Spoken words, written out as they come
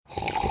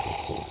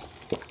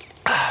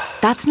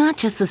That's not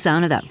just the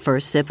sound of that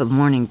first sip of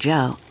Morning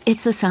Joe.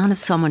 It's the sound of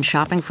someone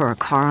shopping for a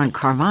car on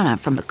Carvana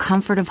from the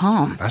comfort of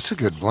home. That's a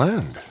good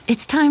blend.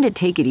 It's time to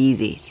take it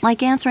easy,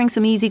 like answering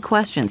some easy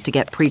questions to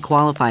get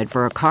pre-qualified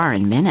for a car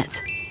in minutes.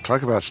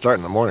 Talk about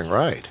starting the morning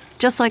right.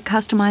 Just like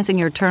customizing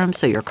your terms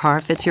so your car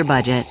fits your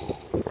budget.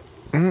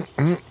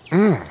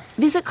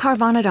 Visit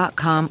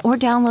Carvana.com or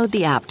download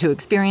the app to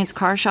experience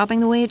car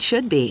shopping the way it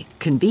should be.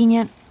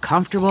 Convenient,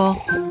 comfortable.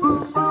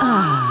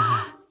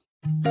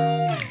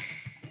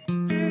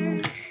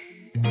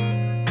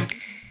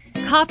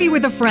 Coffee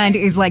with a friend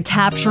is like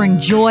capturing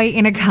joy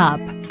in a cup.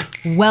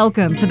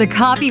 Welcome to the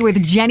Coffee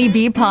with Jenny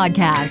B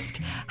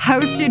podcast,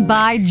 hosted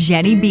by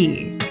Jenny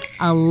B,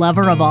 a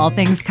lover of all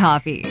things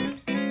coffee.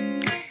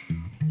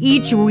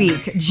 Each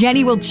week,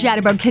 Jenny will chat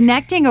about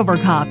connecting over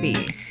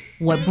coffee,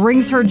 what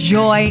brings her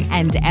joy,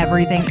 and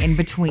everything in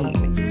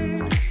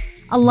between.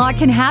 A lot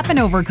can happen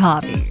over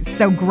coffee,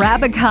 so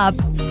grab a cup,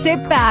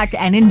 sit back,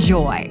 and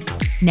enjoy.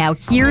 Now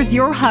here's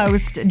your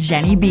host,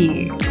 Jenny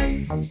B.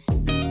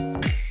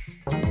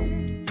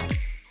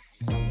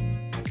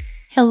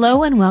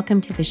 Hello and welcome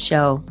to the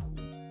show.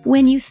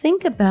 When you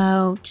think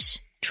about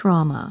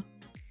trauma,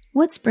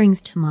 what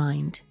springs to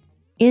mind?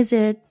 Is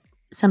it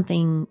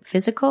something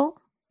physical?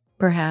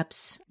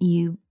 Perhaps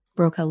you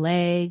broke a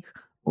leg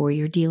or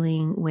you're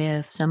dealing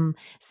with some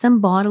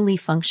bodily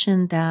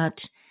function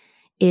that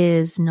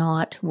is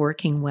not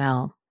working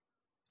well.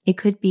 It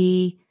could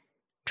be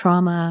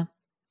trauma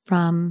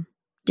from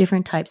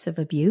different types of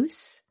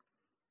abuse,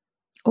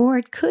 or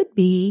it could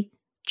be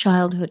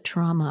childhood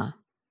trauma.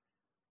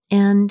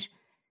 And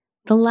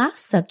the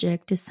last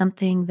subject is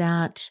something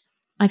that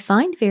I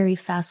find very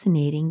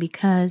fascinating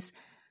because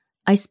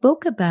I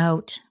spoke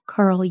about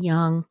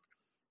Caurel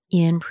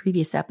in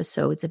previous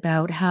episodes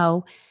about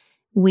how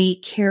we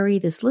carry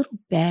this little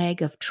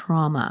bag of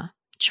trauma,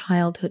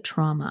 childhood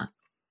trauma,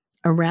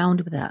 around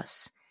with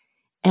us.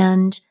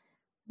 And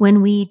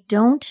when we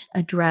don't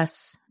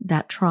address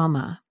that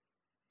trauma,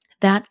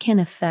 that can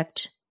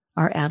affect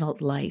our adult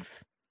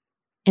life.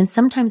 And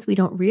sometimes we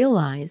don't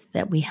realize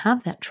that we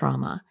have that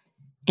trauma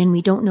and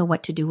we don't know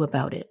what to do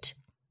about it.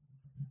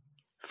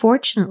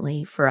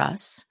 Fortunately for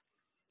us,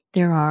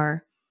 there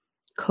are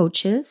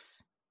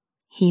coaches,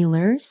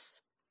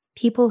 healers,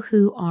 people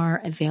who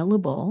are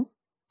available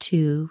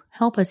to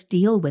help us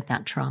deal with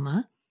that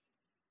trauma,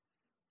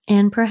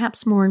 and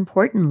perhaps more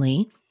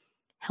importantly,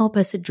 help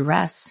us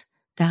address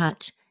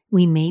that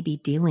we may be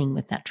dealing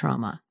with that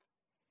trauma.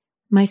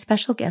 My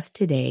special guest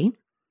today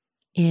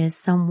is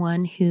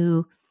someone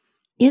who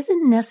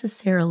isn't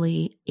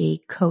necessarily a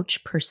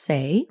coach per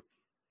se,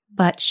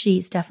 but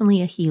she's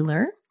definitely a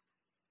healer.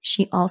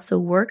 She also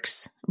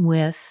works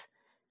with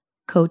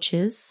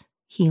coaches,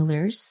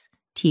 healers,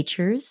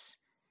 teachers,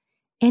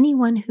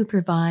 anyone who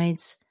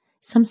provides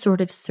some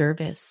sort of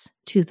service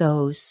to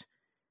those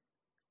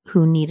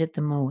who need it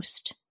the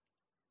most.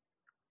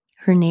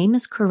 Her name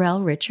is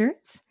Caurel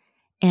Richards,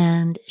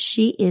 and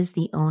she is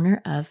the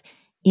owner of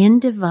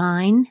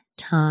Thyme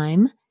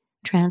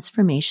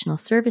Transformational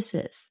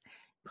Services.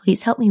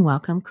 Please help me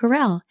welcome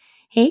Caurel.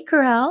 Hey,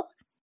 Caurel.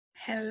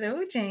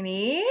 Hello,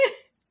 Jenny.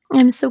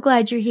 I'm so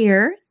glad you're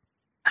here.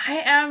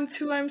 I am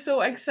too. I'm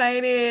so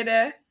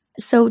excited.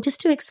 So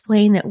just to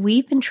explain that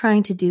we've been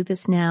trying to do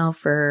this now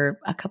for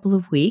a couple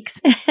of weeks,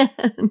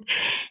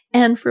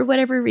 and for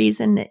whatever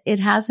reason, it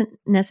hasn't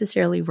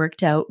necessarily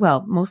worked out,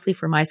 well, mostly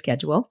for my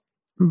schedule,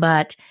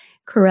 but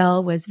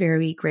Caurel was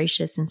very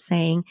gracious in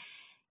saying,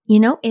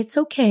 it's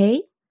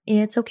okay.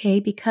 It's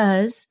okay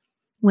because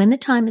when the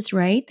time is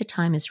right, the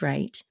time is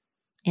right.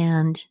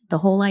 And the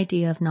whole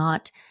idea of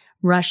not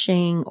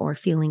rushing or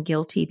feeling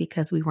guilty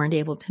because we weren't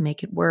able to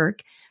make it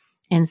work.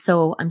 And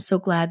so I'm so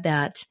glad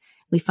that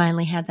we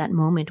finally had that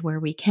moment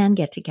where we can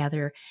get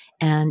together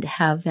and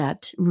have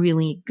that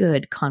really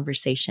good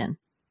conversation.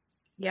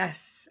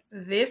 Yes,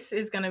 this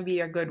is going to be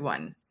a good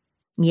one.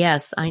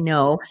 Yes, I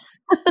know.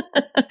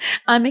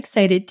 I'm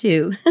excited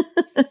too.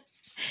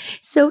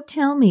 So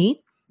tell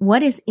me,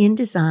 what is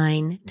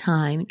Thyme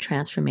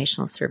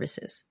Transformational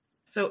Services?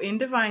 So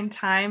Thyme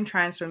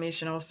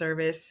Transformational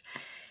Service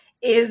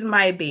is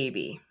my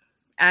baby.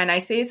 And I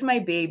say it's my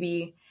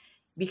baby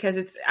because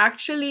it's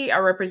actually a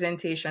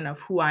representation of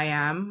who I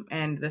am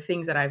and the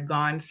things that I've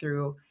gone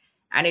through.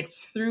 And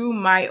it's through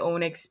my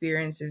own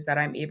experiences that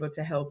I'm able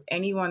to help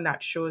anyone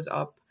that shows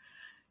up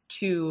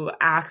to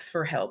ask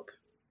for help.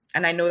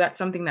 And I know that's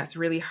something that's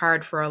really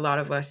hard for a lot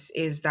of us,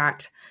 is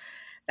that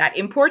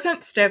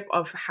important step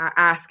of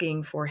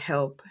asking for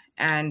help.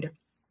 And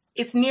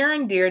it's near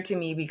and dear to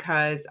me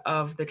because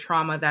of the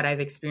trauma that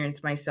I've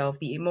experienced myself,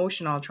 the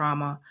emotional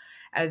trauma,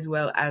 as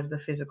well as the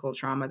physical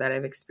trauma that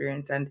I've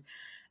experienced. And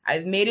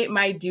I've made it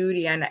my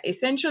duty. And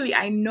essentially,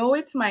 I know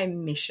it's my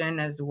mission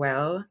as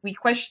well. We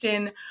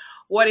question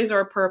what is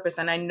our purpose.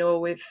 And I know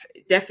with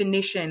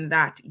definition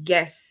that,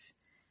 yes,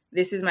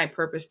 this is my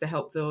purpose to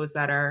help those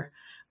that are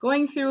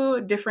going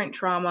through different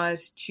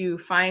traumas to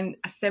find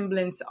a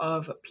semblance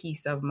of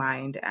peace of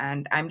mind.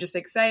 And I'm just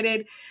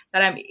excited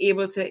that I'm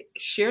able to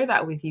share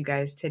that with you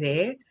guys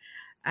today.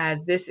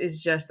 as this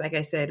is just, like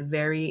I said,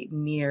 very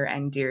near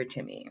and dear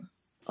to me.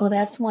 Oh,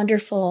 that's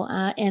wonderful.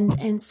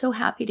 And so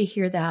happy to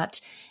hear that.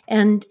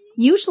 And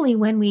usually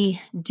when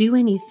we do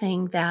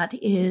anything that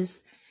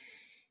is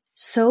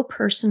so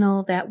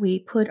personal, that we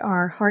put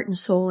our heart and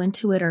soul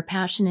into it, our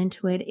passion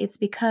into it, it's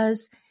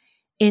because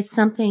it's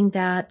something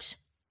that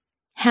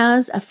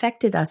has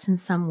affected us in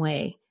some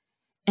way.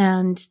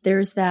 And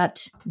there's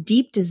that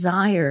deep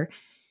desire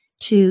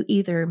to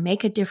either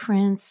make a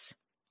difference,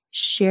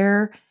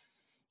 share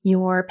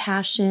your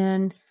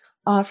passion,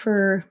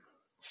 offer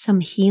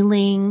some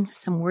healing,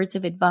 some words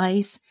of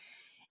advice,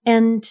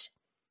 and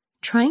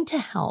trying to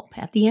help.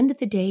 At the end of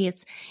the day,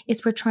 it's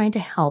we're trying to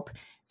help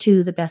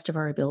to the best of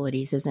our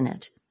abilities, isn't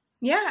it?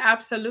 Yeah,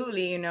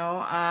 absolutely.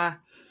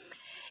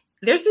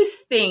 There's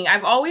this thing,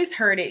 I've always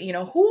heard it,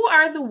 who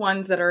are the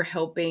ones that are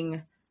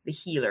helping the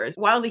healers?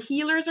 While the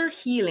healers are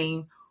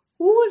healing,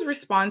 who is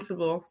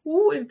responsible?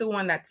 Who is the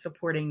one that's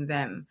supporting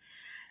them?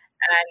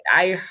 And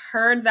I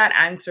heard that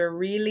answer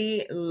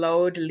really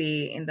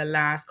loudly in the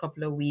last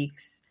couple of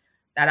weeks,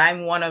 that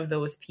I'm one of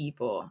those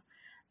people.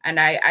 And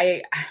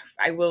I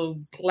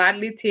will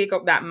gladly take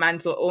up that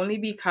mantle, only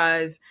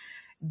because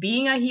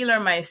being a healer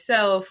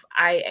myself,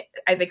 I've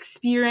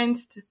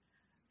experienced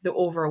the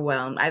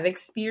overwhelm. I've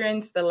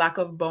experienced the lack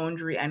of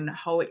boundary and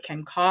how it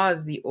can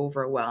cause the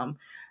overwhelm.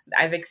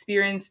 I've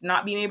experienced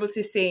not being able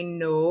to say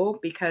no,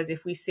 because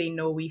if we say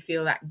no, we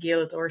feel that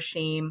guilt or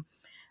shame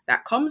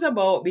that comes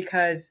about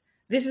because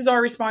this is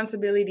our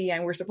responsibility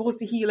and we're supposed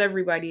to heal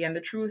everybody. And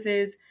the truth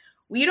is,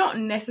 we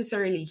don't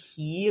necessarily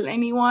heal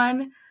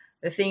anyone.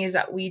 The thing is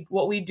that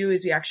what we do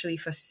is we actually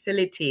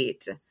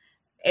facilitate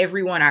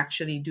everyone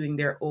actually doing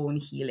their own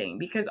healing,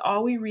 because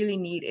all we really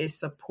need is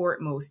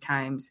support most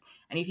times.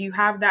 And if you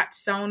have that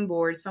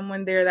soundboard,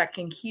 someone there that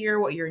can hear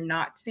what you're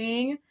not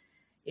saying,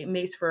 it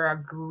makes for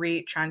a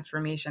great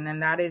transformation.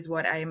 And that is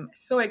what I'm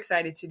so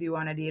excited to do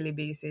on a daily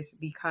basis,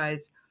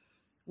 because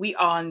we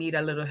all need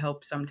a little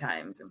help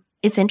sometimes.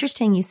 It's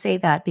interesting you say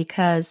that,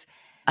 because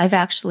I've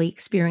actually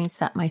experienced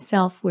that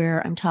myself,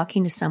 where I'm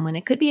talking to someone.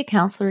 It could be a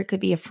counselor, it could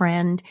be a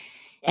friend.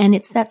 And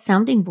it's that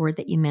sounding board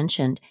that you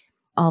mentioned.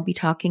 I'll be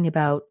talking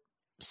about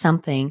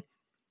something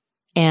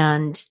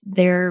and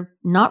they're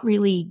not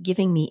really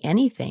giving me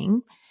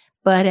anything.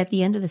 But at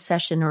the end of the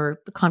session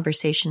or the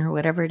conversation or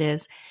whatever it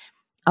is,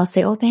 I'll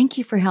say, oh, thank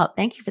you for help.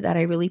 Thank you for that.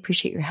 I really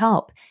appreciate your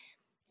help.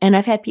 And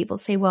I've had people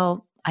say,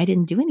 well, I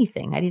didn't do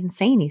anything. I didn't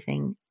say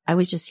anything. I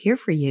was just here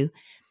for you.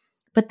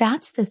 But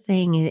that's the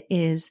thing,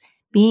 is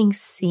being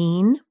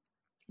seen,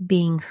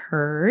 being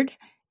heard,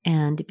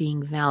 and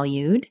being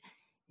valued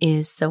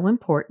is so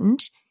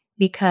important,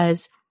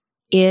 because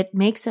it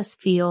makes us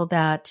feel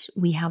that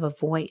we have a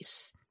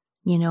voice,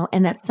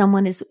 and that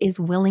someone is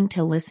willing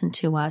to listen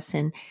to us.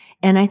 And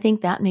I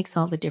think that makes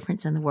all the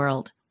difference in the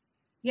world.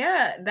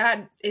 Yeah,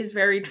 that is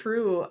very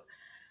true.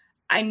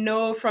 I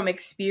know from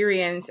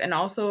experience, and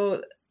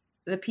also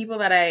the people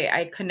that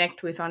I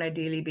connect with on a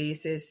daily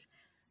basis,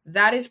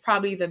 that is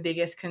probably the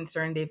biggest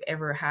concern they've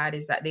ever had,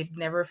 is that they've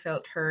never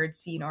felt heard,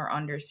 seen, or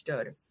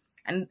understood.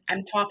 And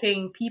I'm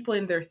talking people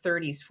in their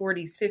 30s,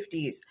 40s,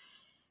 50s.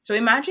 So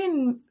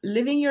imagine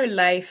living your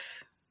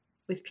life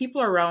with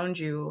people around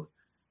you,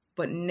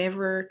 but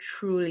never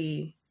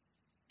truly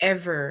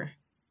ever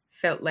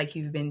felt like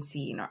you've been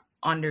seen or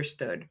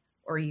understood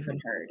or even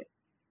heard.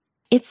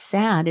 It's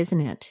sad,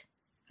 isn't it?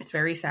 It's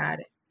very sad.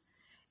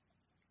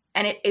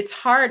 And it's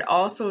hard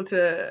also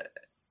to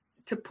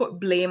put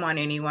blame on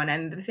anyone.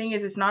 And the thing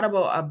is, it's not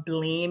about a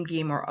blame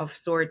game or of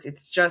sorts.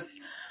 It's just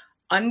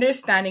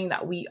understanding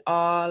that we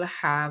all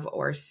have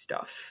our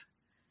stuff,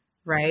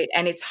 right?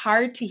 And it's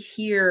hard to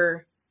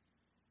hear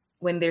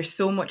when there's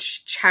so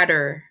much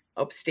chatter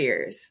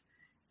upstairs,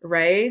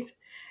 right?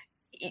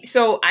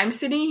 So I'm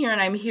sitting here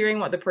and I'm hearing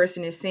what the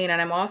person is saying,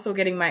 and I'm also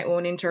getting my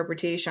own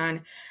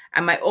interpretation,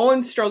 and my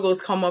own struggles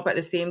come up at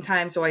the same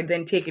time. So I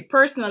then take it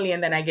personally,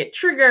 and then I get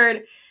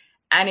triggered,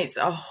 and it's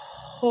a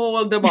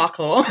whole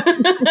debacle.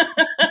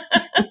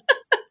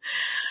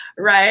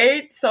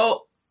 Right?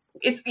 So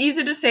it's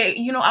easy to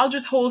say, I'll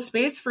just hold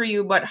space for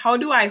you. But how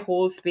do I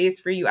hold space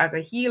for you as a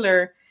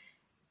healer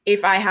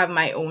if I have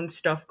my own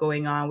stuff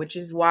going on? Which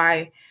is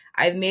why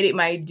I've made it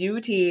my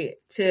duty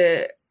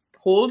to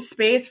hold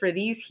space for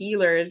these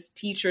healers,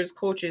 teachers,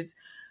 coaches,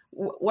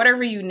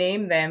 whatever you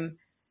name them,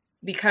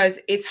 because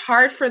it's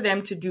hard for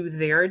them to do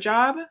their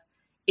job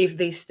if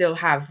they still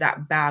have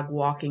that bag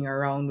walking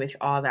around with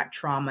all that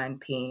trauma and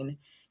pain.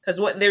 Because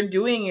what they're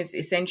doing is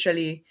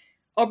essentially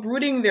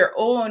uprooting their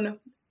own,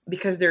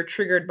 because they're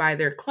triggered by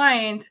their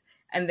client,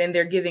 and then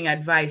they're giving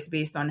advice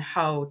based on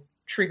how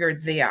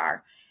triggered they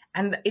are.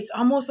 And it's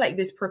almost like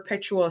this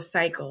perpetual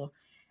cycle.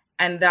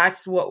 And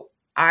that's what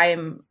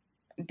I'm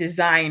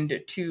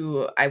designed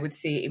to, I would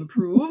say,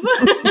 improve.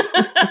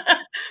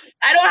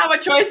 I don't have a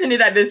choice in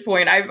it at this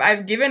point.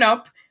 I've given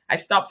up.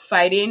 I've stopped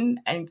fighting.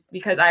 And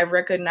because I've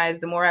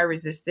recognized the more I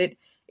resist it,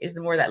 is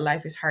the more that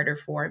life is harder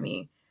for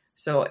me.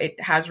 So it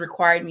has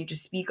required me to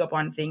speak up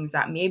on things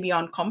that may be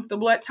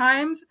uncomfortable at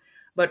times,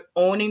 but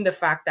owning the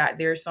fact that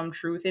there's some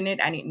truth in it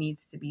and it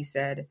needs to be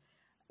said.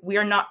 we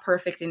are not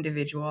perfect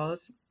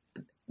individuals.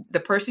 The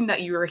person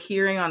that you are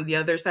hearing on the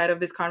other side of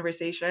this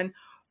conversation,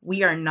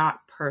 we are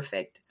not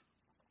perfect.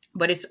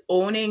 But it's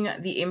owning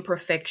the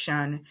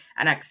imperfection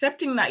and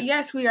accepting that,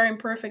 yes, we are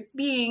imperfect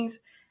beings,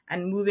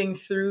 and moving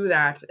through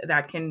that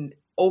can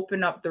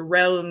open up the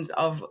realms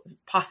of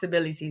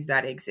possibilities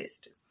that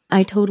exist.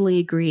 I totally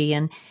agree.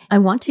 And I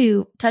want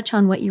to touch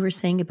on what you were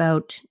saying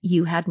about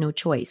you had no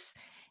choice.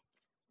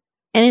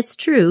 And it's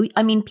true.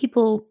 I mean,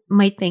 people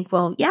might think,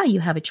 well, yeah,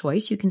 you have a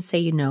choice. You can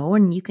say no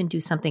and you can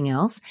do something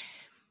else.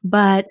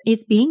 But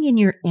it's being in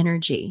your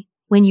energy.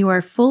 When you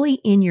are fully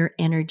in your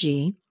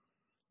energy,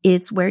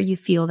 it's where you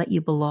feel that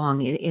you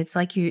belong. It's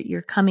like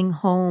you're coming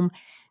home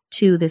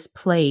to this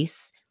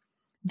place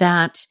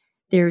that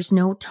there's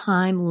no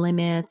time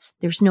limits.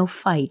 There's no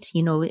fight.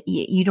 You know,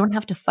 you don't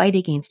have to fight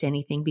against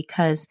anything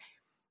because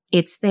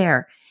it's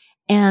there.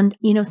 And,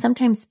 you know,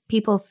 sometimes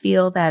people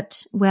feel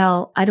that,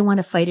 well, I don't want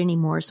to fight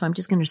anymore, so I'm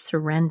just going to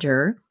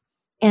surrender.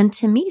 And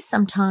to me,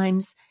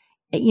 sometimes,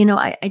 you know,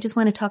 I just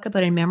want to talk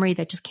about a memory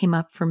that just came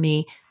up for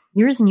me.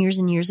 Years and years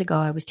and years ago,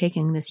 I was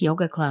taking this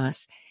yoga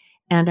class.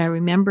 And I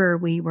remember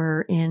we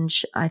were in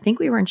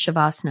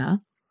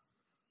Shavasana,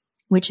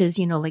 which is,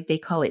 you know, like they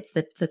call it,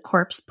 it's the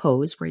corpse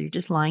pose where you're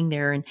just lying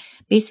there and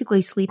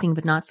basically sleeping,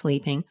 but not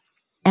sleeping.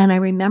 And I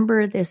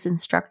remember this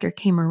instructor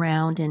came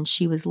around and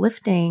she was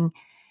lifting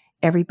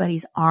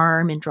everybody's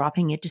arm and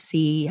dropping it to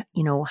see,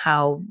 you know,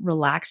 how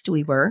relaxed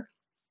we were.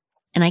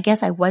 And I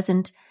guess I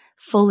wasn't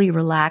fully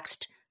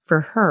relaxed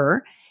for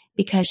her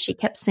because she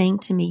kept saying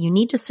to me, you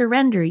need to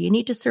surrender. You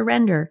need to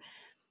surrender.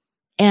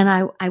 And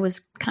I was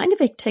kind of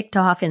ticked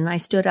off and I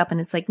stood up and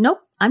it's like, nope,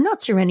 I'm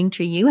not surrendering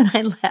to you. And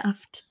I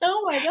left.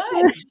 Oh my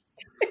God.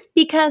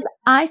 Because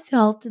I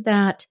felt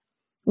that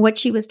what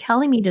she was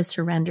telling me to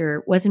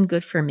surrender wasn't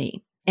good for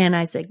me. And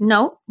I said,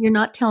 no, you're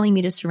not telling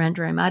me to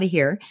surrender. I'm out of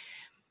here.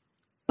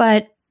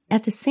 But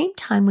at the same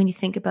time, when you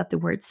think about the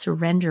word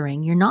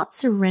surrendering, you're not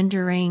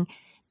surrendering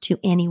to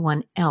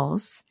anyone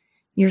else.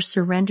 You're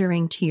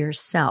surrendering to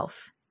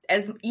yourself.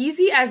 As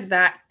easy as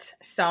that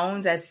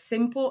sounds, as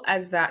simple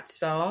as that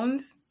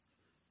sounds,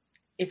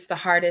 it's the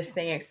hardest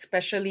thing,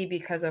 especially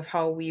because of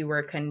how we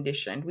were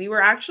conditioned. We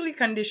were actually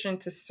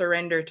conditioned to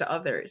surrender to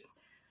others.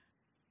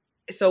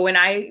 So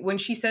when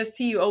she says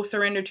to you, oh,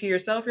 surrender to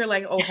yourself, you're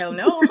like, oh, hell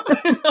no.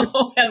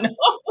 Oh, hell no.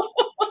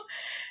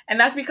 And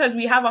that's because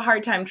we have a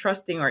hard time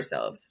trusting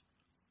ourselves.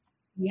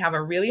 We have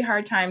a really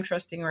hard time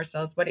trusting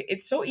ourselves, but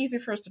it's so easy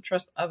for us to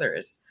trust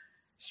others,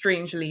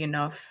 strangely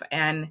enough.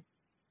 And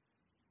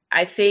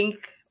I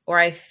think, or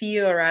I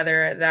feel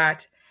rather,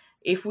 that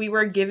if we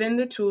were given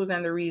the tools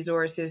and the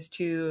resources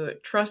to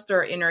trust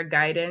our inner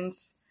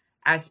guidance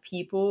as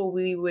people,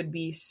 we would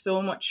be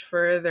so much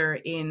further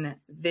in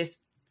this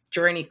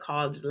journey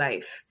called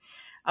life.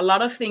 A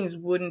lot of things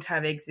wouldn't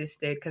have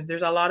existed because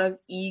there's a lot of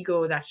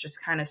ego that's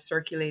just kind of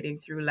circulating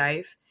through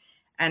life.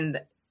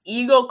 And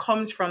ego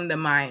comes from the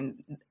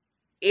mind.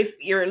 If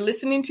you're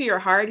listening to your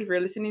heart, if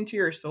you're listening to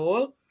your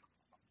soul,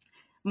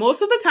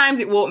 most of the times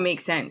it won't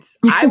make sense.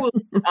 I will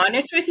be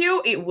honest with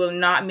you, it will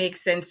not make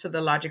sense to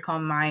the logical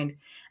mind.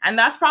 And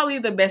that's probably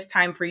the best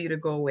time for you to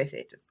go with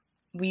it.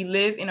 We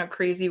live in a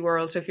crazy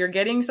world. So if you're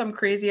getting some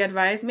crazy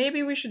advice,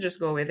 maybe we should just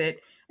go with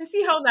it and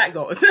see how that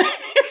goes.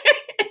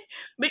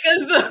 Because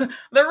the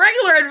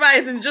regular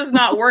advice is just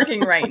not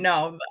working right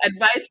now.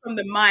 Advice from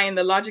the mind,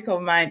 the logical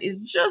mind, is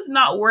just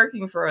not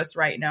working for us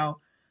right now.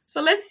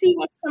 So let's see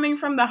what's coming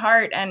from the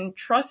heart and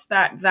trust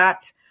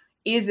that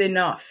is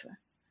enough.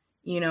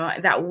 You know,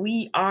 that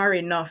we are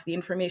enough. The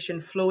information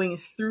flowing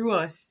through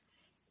us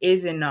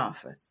is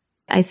enough.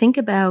 I think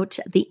about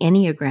the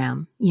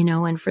Enneagram, you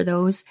know, and for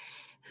those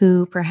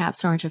who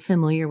perhaps aren't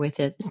familiar with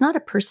it, it's not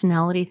a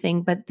personality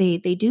thing, but they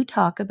do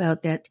talk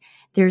about that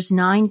there's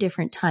 9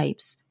 different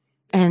types,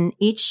 and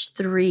each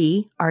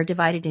 3 are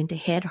divided into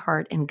head,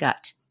 heart, and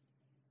gut,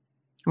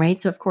 right?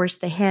 So, of course,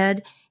 the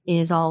head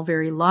is all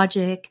very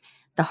logic.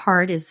 The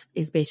heart is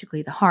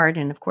basically the heart.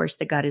 And of course,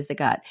 the gut is the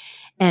gut.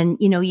 And,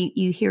 you know,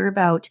 you hear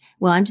about,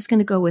 well, I'm just going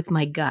to go with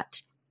my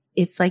gut.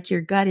 It's like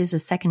your gut is a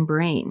second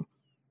brain.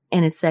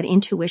 And it's that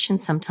intuition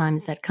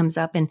sometimes that comes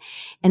up and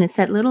it's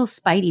that little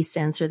spidey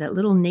sense or that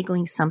little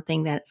niggling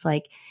something that's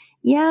like,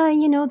 yeah,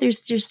 you know,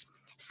 there's just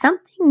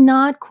something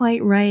not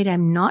quite right.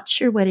 I'm not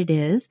sure what it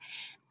is.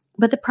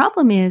 But the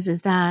problem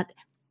is that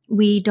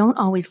we don't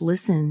always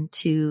listen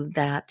to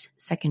that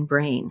second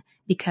brain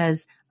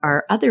because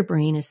our other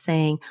brain is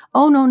saying,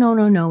 oh,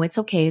 no, it's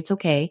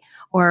okay.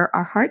 Or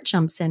our heart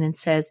jumps in and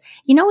says,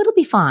 you know, it'll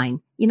be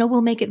fine. You know,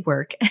 we'll make it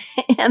work.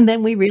 And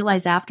then we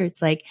realize after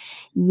it's like,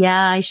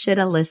 yeah, I should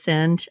have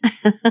listened.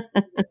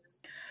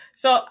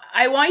 So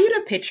I want you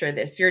to picture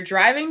this. You're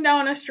driving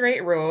down a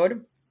straight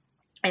road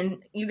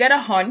and you get a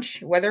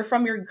hunch, whether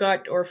from your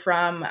gut or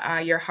from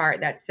your heart,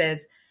 that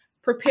says,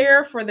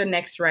 prepare for the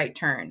next right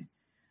turn.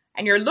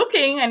 And you're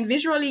looking and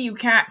visually you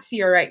can't see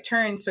a right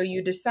turn. So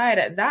you decide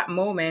at that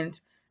moment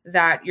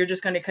that you're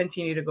just going to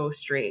continue to go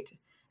straight.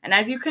 And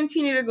as you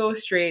continue to go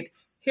straight,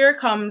 here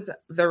comes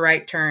the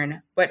right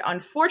turn. But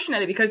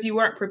unfortunately, because you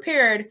weren't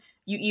prepared,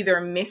 you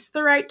either miss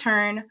the right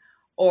turn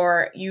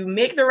or you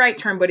make the right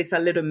turn, but it's a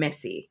little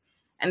messy.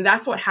 And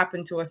that's what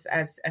happened to us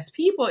as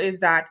people, is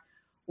that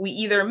we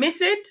either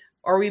miss it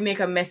or we make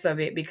a mess of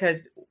it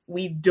because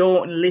we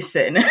don't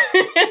listen,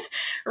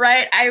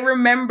 right? I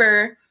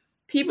remember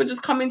people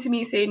just coming to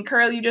me saying,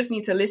 Caurel, you just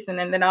need to listen.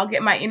 And then I'll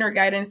get my inner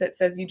guidance that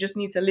says, you just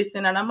need to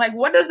listen. And I'm like,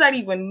 what does that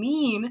even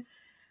mean?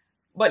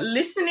 But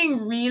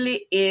listening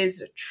really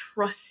is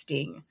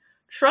trusting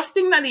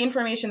that the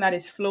information that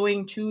is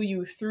flowing to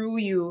you, through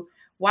you,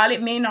 while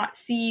it may not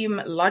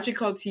seem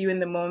logical to you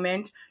in the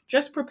moment,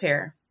 just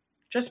prepare.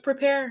 Just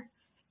prepare.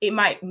 It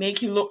might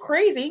make you look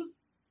crazy,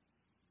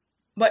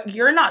 but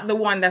you're not the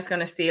one that's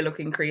going to stay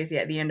looking crazy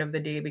at the end of the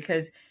day,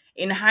 because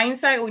in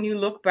hindsight, when you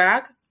look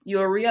back,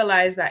 you'll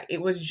realize that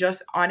it was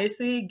just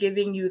honestly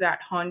giving you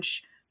that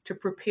hunch to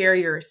prepare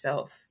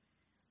yourself.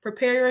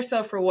 Prepare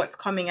yourself for what's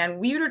coming. And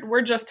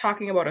we're just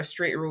talking about a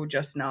straight road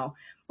just now,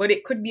 but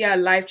it could be a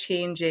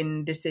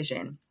life-changing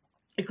decision.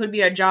 It could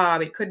be a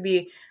job. It could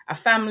be a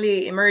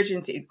family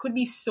emergency. It could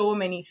be so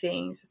many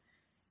things.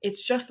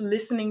 It's just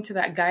listening to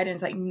that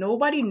guidance. Like,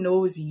 nobody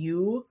knows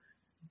you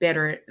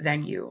better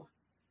than you.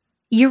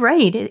 You're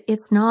right.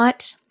 It's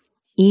not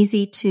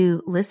easy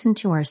to listen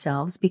to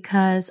ourselves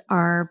because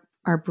our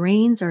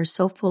brains are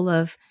so full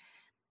of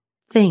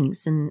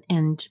things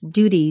and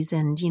duties.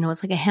 And,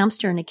 it's like a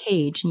hamster in a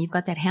cage, and you've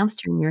got that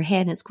hamster in your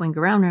head and it's going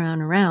around,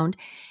 around, around.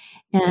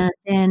 And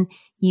then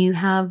you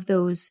have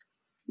those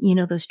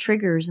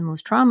triggers and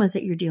those traumas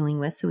that you're dealing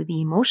with. So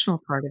the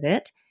emotional part of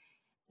it.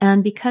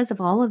 And because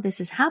of all of this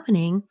is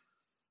happening,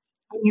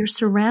 you're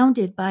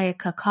surrounded by a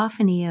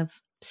cacophony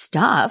of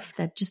stuff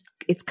that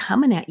it's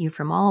coming at you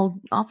from all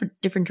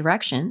different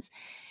directions.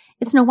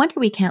 It's no wonder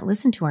we can't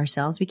listen to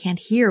ourselves. We can't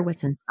hear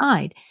what's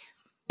inside.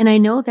 And I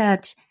know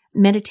that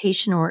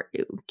meditation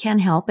can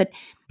help, but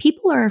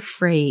people are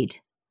afraid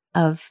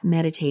of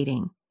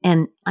meditating.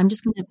 And I'm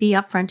just going to be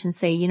upfront and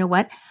say, you know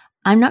what?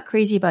 I'm not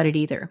crazy about it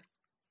either,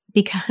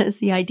 because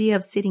the idea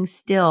of sitting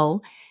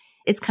still,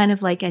 it's kind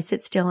of like I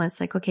sit still and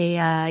it's like, okay,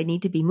 I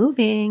need to be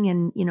moving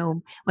and,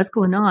 what's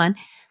going on.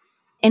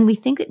 And we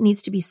think it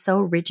needs to be so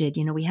rigid.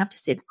 We have to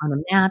sit on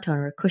a mat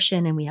or a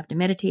cushion and we have to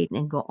meditate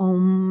and go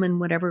and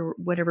whatever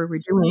we're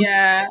doing.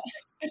 Yeah.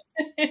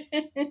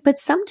 But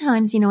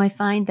sometimes, I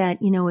find that,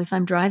 if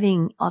I'm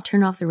driving, I'll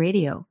turn off the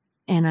radio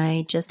and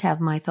I just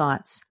have my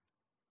thoughts.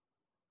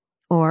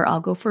 Or I'll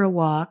go for a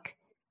walk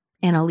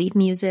and I'll leave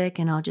music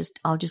and I'll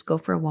just go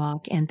for a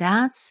walk. And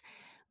that's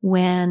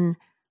when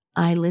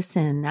I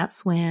listen.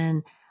 That's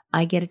when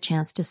I get a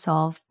chance to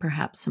solve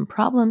perhaps some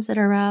problems that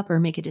are up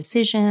or make a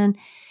decision,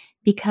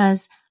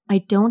 because I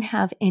don't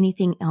have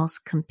anything else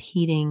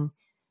competing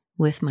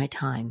with my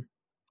time.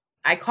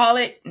 I call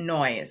it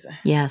noise.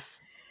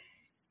 Yes.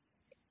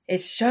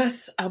 It's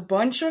just a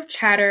bunch of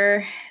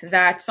chatter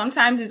that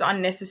sometimes is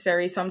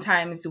unnecessary.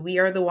 Sometimes we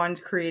are the ones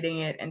creating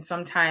it. And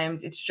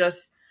sometimes it's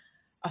just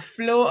a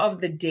flow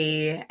of the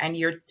day. And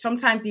you're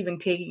sometimes even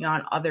taking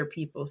on other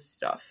people's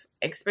stuff.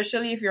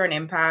 Especially if you're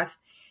an empath,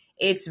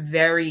 it's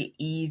very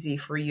easy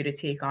for you to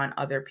take on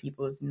other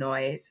people's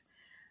noise.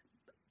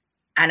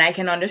 And I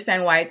can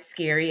understand why it's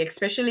scary,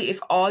 especially if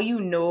all you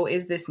know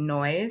is this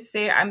noise.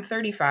 Say I'm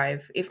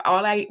 35. If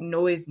all I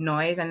know is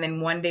noise and then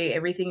one day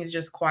everything is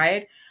just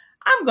quiet,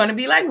 I'm going to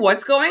be like,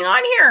 what's going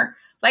on here?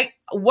 Like,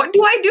 what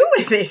do I do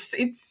with this?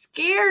 It's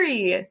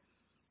scary.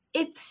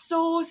 It's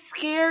so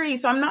scary.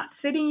 So I'm not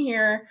sitting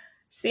here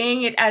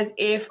saying it as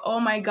if, oh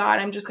my God,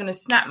 I'm just going to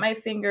snap my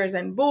fingers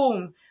and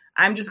boom,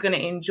 I'm just going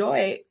to enjoy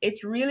it.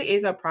 It really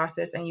is a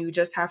process and you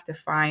just have to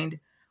find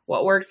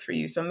what works for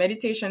you. So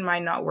meditation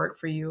might not work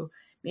for you.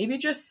 Maybe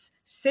just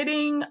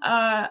sitting,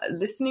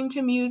 listening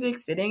to music,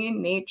 sitting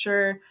in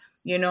nature,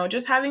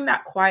 just having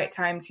that quiet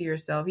time to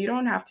yourself. You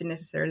don't have to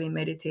necessarily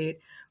meditate,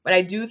 but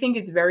I do think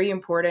it's very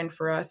important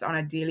for us on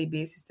a daily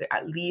basis to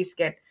at least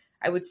get,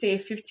 I would say,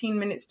 15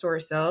 minutes to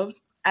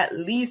ourselves, at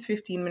least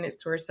 15 minutes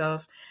to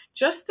ourselves,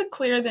 just to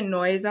clear the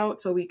noise out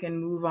so we can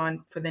move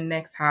on for the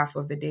next half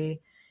of the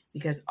day,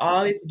 because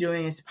all it's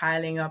doing is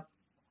piling up.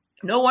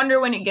 No wonder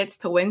when it gets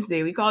to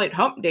Wednesday, we call it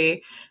hump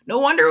day. No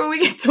wonder when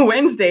we get to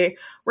Wednesday,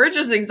 we're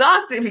just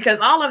exhausted because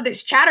all of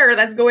this chatter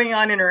that's going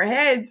on in our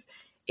heads,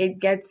 it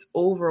gets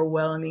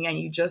overwhelming and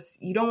you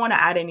don't want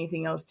to add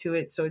anything else to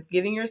it. So it's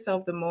giving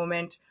yourself the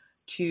moment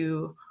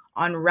to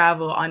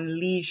unravel,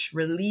 unleash,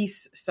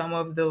 release some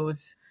of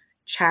those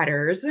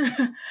chatters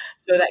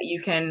so that you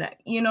can,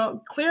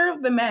 clear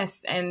up the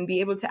mess and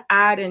be able to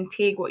add and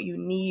take what you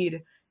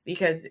need.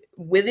 Because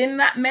within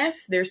that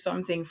mess, there's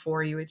something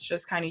for you. It's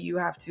just kind of, you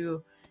have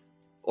to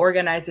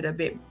organize it a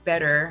bit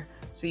better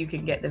so you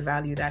can get the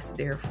value that's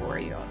there for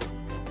you.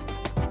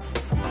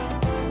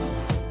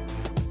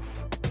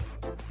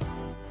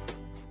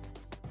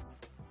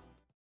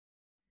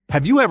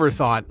 Have you ever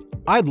thought,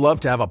 I'd love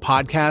to have a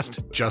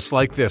podcast just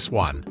like this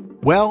one?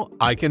 Well,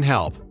 I can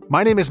help.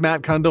 My name is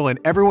Matt Kundle, and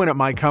everyone at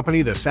my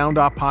company, the Sound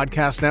Off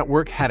Podcast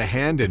Network, had a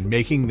hand in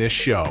making this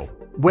show.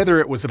 Whether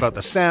it was about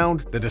the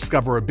sound, the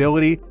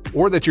discoverability,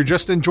 or that you're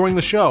just enjoying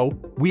the show,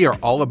 we are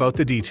all about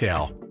the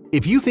detail.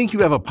 If you think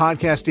you have a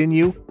podcast in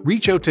you,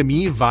 reach out to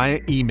me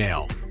via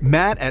email,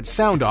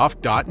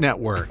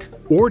 matt@soundoff.network,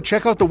 or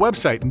check out the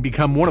website and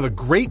become one of the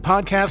great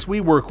podcasts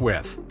we work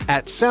with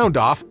at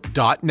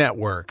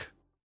soundoff.network.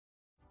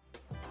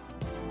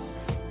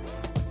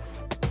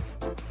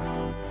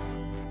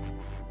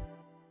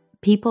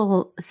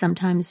 People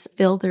sometimes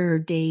fill their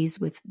days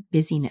with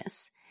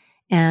busyness.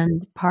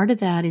 And part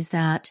of that is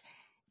that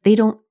they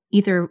don't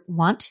either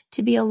want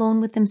to be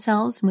alone with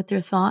themselves and with their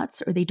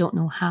thoughts, or they don't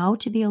know how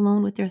to be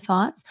alone with their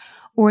thoughts,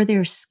 or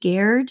they're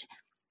scared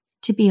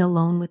to be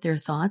alone with their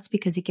thoughts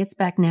because it gets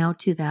back now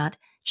to that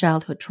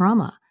childhood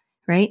trauma,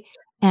 right?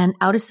 And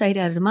out of sight,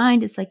 out of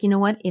mind, it's like, you know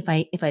what? If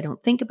I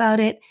don't think about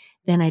it,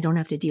 then I don't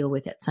have to deal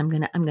with it. So I'm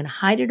gonna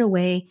hide it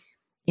away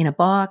in a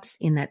box,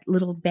 in that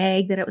little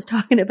bag that I was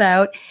talking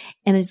about,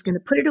 and I'm just gonna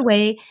put it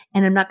away,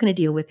 and I'm not gonna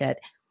deal with it.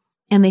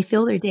 And they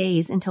fill their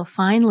days until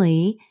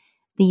finally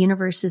the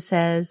universe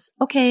says,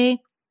 okay,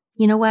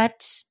 you know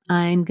what?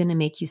 I'm going to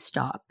make you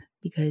stop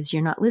because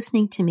you're not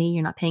listening to me.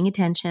 You're not paying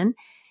attention.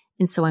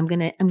 And so I'm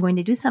going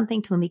to do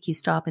something to make you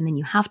stop. And then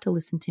you have to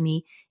listen to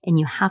me and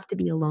you have to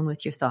be alone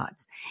with your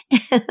thoughts.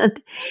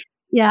 And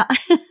yeah.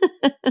 And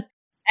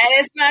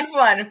it's not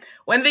fun.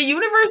 When the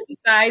universe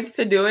decides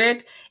to do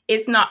it,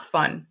 it's not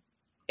fun.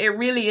 It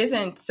really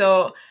isn't.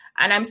 So,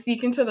 and I'm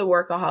speaking to the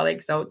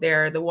workaholics out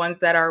there, the ones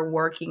that are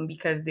working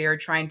because they're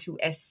trying to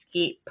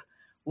escape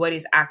what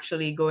is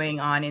actually going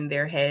on in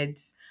their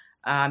heads.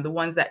 The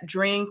ones that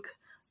drink,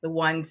 the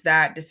ones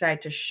that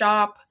decide to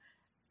shop.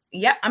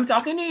 Yeah, I'm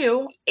talking to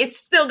you. It's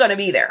still going to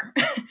be there.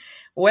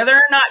 Whether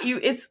or not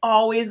it's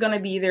always going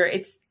to be there.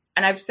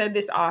 And I've said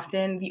this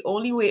often, the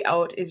only way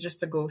out is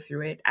just to go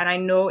through it. And I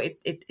know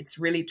it's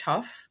really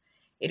tough.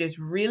 It is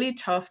really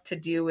tough to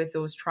deal with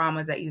those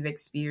traumas that you've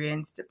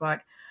experienced.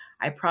 But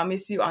I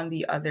promise you, on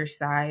the other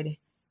side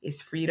is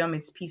freedom,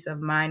 it's peace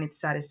of mind, it's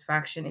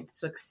satisfaction, it's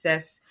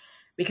success.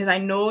 Because I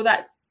know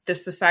that the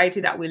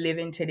society that we live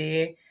in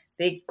today,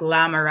 they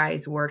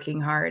glamorize working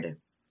hard.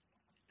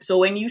 So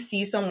when you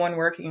see someone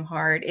working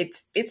hard,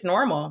 it's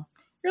normal.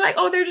 You're like,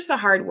 oh, they're just a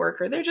hard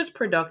worker. They're just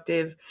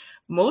productive.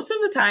 Most of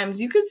the times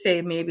you could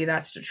say maybe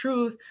that's the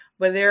truth,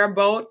 but there are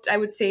about, I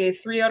would say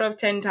 3 out of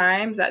 10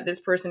 times that this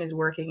person is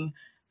working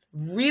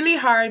really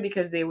hard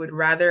because they would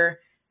rather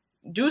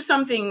do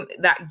something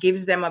that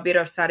gives them a bit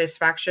of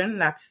satisfaction.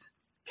 That's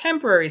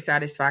temporary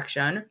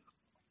satisfaction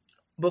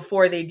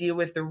before they deal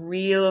with the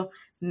real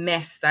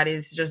mess that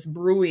is just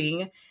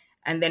brewing.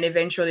 And then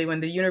eventually when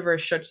the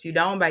universe shuts you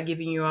down by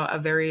giving you a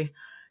very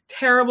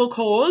terrible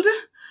cold,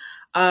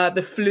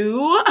 the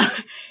flu,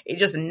 it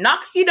just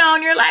knocks you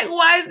down. You're like,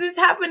 why is this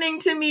happening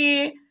to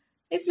me?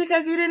 It's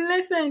because you didn't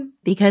listen.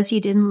 Because you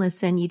didn't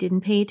listen, you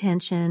didn't pay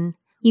attention.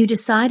 You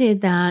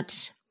decided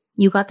that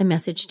you got the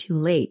message too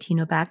late. You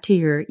know, back to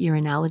your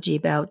analogy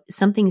about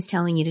something's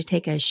telling you to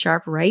take a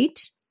sharp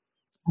right,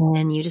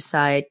 and you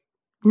decide,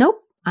 nope,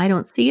 I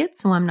don't see it,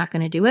 so I'm not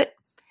going to do it.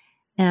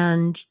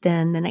 And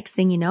then the next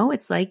thing you know,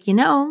 it's like,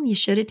 you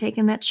should have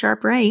taken that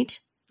sharp right.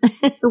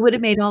 It would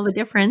have made all the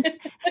difference.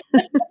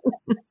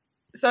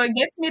 So it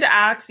gets me to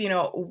ask,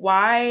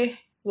 why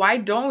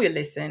don't we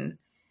listen?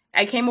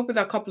 I came up with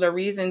a couple of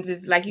reasons.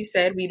 Is like you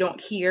said, we don't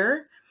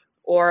hear,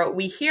 or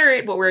we hear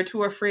it, but we're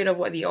too afraid of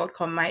what the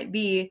outcome might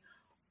be.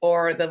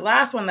 Or the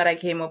last one that I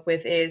came up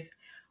with is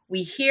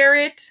we hear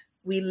it,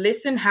 we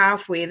listen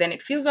halfway, then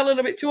it feels a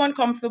little bit too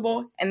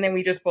uncomfortable, and then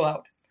we just pull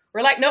out.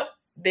 We're like, nope,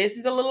 this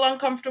is a little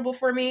uncomfortable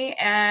for me,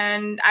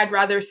 and I'd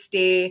rather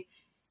stay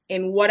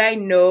in what I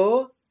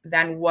know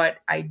than what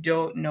I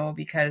don't know,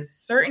 because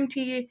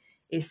certainty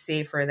is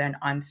safer than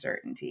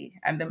uncertainty.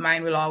 And the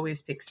mind will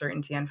always pick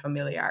certainty and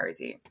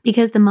familiarity.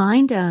 Because the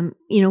mind,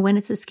 when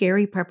it's a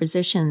scary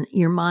proposition,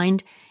 your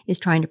mind is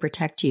trying to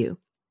protect you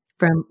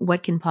from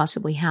what can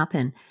possibly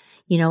happen.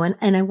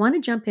 And I want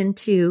to jump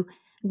into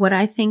what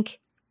I think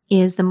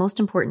is the most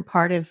important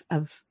part of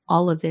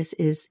all of this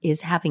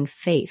is having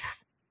faith,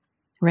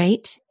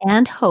 right?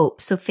 And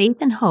hope. So faith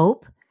and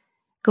hope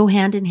go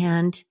hand in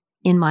hand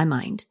in my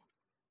mind.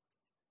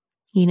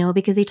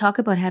 Because they talk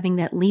about having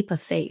that leap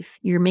of faith.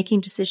 You're making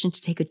a decision to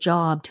take a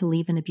job, to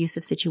leave an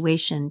abusive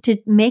situation, to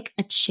make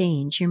a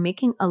change. You're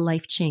making a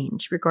life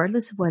change,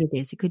 regardless of what it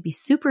is. It could be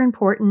super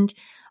important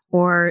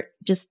or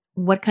just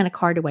what kind of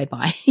car do I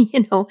buy,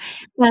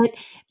 But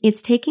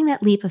it's taking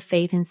that leap of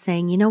faith and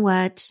saying, you know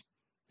what?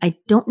 I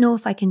don't know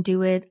if I can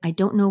do it. I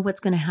don't know what's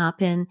going to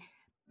happen.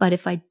 But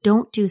if I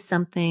don't do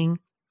something,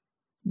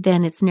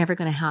 then it's never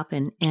going to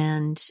happen.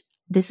 And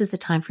this is the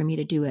time for me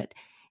to do it.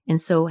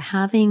 And so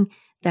having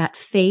that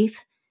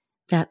faith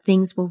that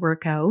things will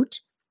work out,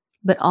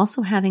 but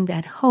also having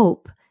that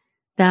hope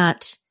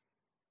that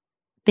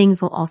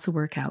things will also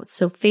work out.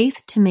 So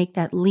faith to make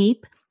that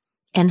leap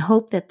and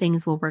hope that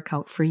things will work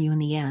out for you in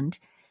the end.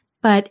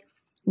 But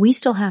we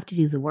still have to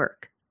do the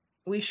work.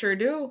 We sure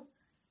do.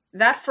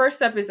 That first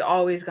step is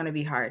always going to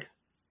be hard.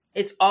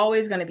 It's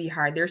always going to be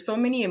hard. There's so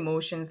many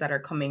emotions that are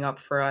coming up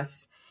for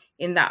us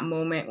in that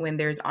moment when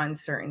there's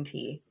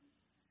uncertainty.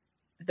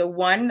 The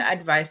one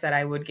advice that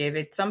I would give,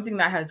 it's something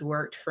that has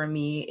worked for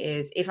me,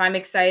 is if I'm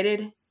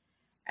excited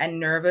and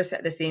nervous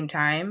at the same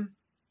time,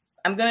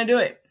 I'm going to do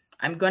it.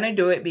 I'm going to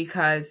do it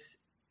because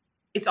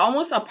it's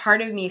almost a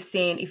part of me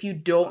saying, if you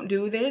don't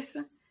do this,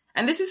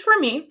 and this is for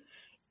me,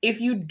 if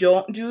you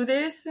don't do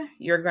this,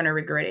 you're going to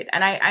regret it.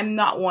 And I'm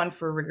not one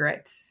for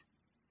regrets.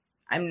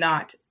 I'm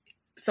not.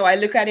 So I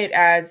look at it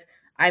as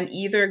I'm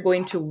either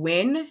going to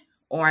win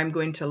or I'm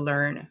going to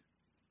learn.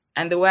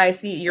 And the way I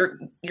see it,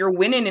 you're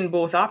winning in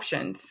both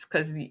options,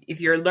 because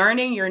if you're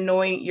learning,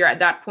 you're at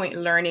that point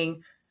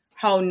learning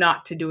how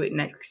not to do it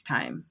next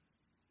time.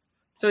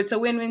 So it's a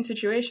win-win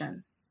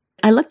situation.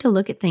 I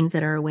look at things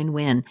that are a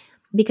win-win,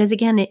 because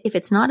again, if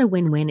it's not a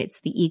win-win,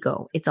 it's the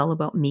ego. It's all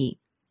about me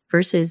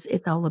versus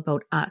it's all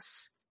about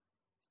us,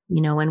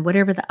 and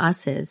whatever the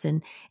us is.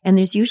 And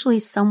there's usually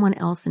someone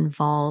else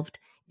involved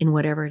in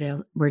whatever it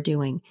is we're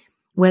doing,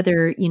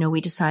 whether,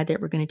 we decide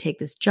that we're going to take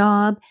this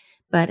job,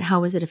 but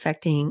how is it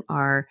affecting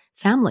our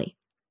family,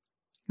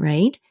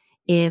 right?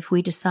 If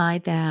we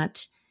decide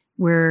that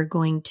we're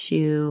going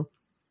to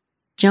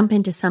jump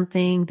into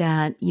something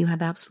that you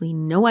have absolutely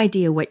no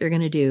idea what you're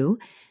going to do,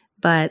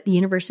 but the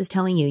universe is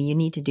telling you, you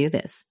need to do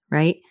this,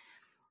 right?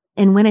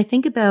 And when I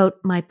think about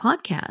my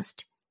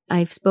podcast,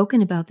 I've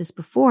spoken about this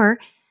before,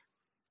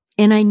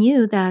 and I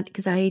knew that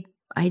because I'd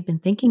been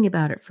thinking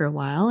about it for a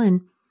while,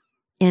 and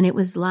it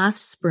was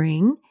last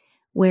spring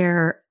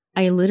where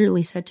I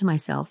literally said to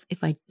myself,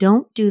 if I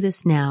don't do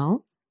this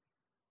now,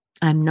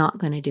 I'm not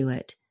going to do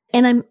it.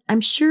 And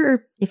I'm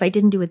sure if I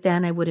didn't do it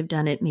then, I would have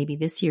done it maybe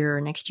this year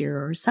or next year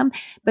or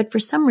but for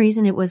some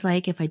reason it was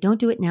like, if I don't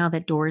do it now,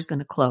 that door is going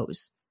to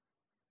close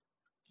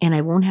and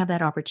I won't have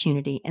that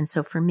opportunity. And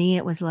so for me,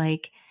 it was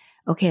like,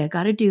 okay, I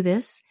got to do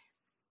this,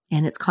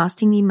 and it's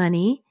costing me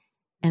money,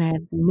 and I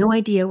have no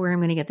idea where I'm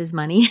going to get this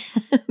money.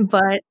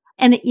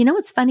 And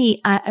it's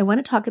funny. I want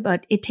to talk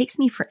about, it takes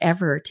me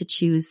forever to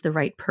choose the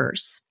right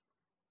purse.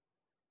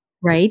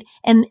 Right.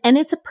 And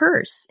it's a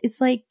purse.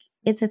 It's like,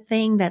 it's a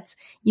thing that's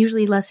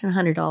usually less than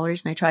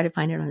 $100, and I try to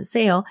find it on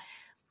sale.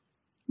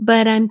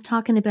 But I'm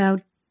talking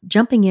about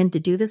jumping in to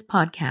do this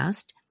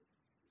podcast,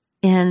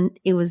 and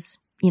it was,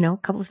 a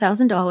couple of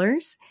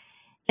 $1,000s,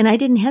 and I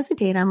didn't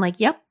hesitate. I'm like,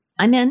 yep,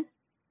 I'm in.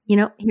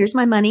 Here's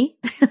my money.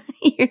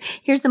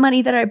 Here's the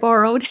money that I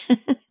borrowed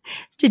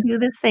to do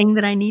this thing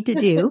that I need to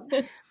do.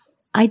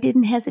 I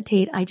didn't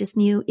hesitate. I just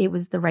knew it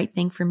was the right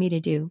thing for me to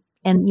do.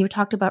 And you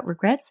talked about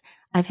regrets.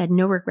 I've had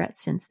no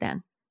regrets since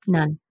then.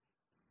 None.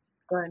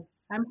 Good.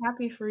 I'm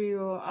happy for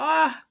you.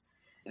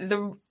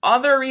 The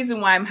other reason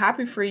why I'm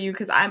happy for you,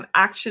 because I'm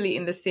actually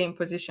in the same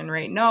position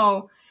right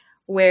now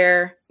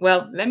where,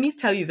 well, let me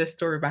tell you the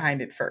story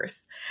behind it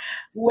first.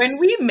 When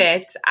we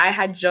met, I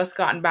had just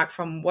gotten back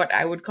from what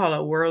I would call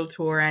a world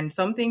tour, and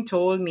something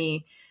told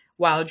me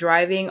while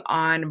driving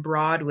on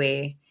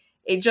Broadway,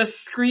 it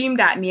just screamed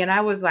at me. And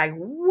I was like,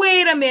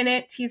 wait a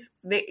minute,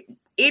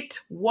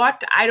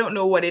 what? I don't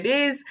know what it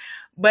is,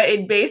 but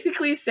it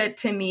basically said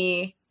to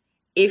me,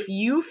 if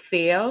you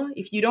fail,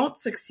 if you don't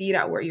succeed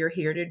at what you're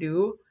here to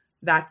do,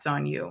 that's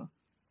on you.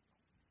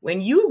 When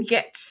you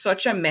get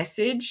such a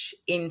message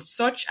in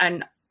such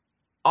an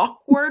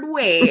awkward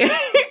way,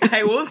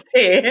 I will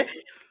say,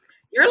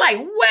 you're like,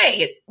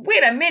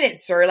 wait a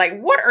minute, sir. Like,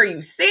 what are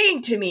you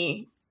saying to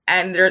me?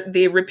 And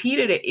they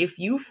repeated it. If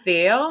you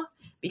fail,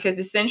 because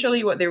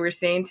essentially what they were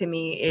saying to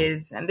me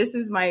is, and this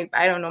is my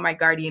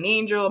guardian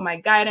angel, my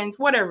guidance,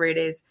 whatever it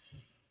is,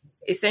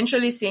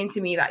 essentially saying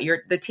to me that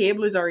the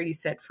table is already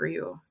set for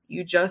you.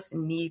 You just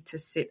need to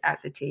sit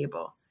at the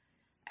table.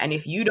 And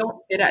if you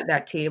don't sit at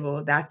that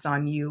table, that's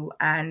on you.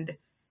 And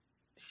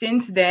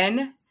since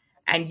then,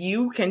 and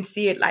you can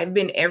see it, I've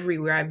been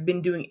everywhere. I've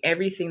been doing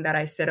everything that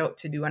I set out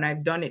to do, and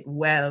I've done it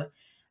well.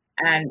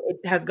 And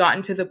it has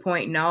gotten to the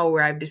point now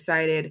where I've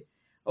decided,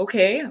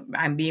 okay,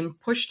 I'm being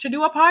pushed to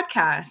do a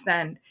podcast.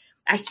 And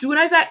as soon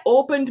as I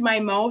opened my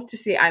mouth to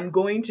say I'm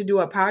going to do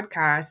a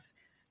podcast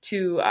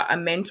to a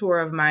mentor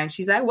of mine,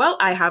 she's like, well,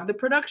 I have the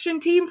production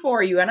team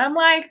for you. And I'm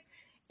like,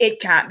 it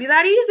can't be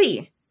that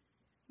easy.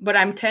 But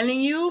I'm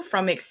telling you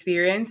from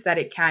experience that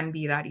it can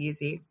be that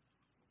easy.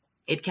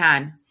 It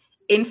can.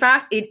 In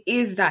fact, it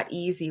is that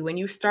easy when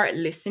you start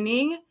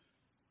listening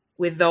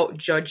without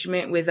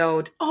judgment,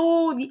 without,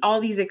 all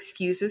these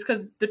excuses.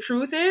 Because the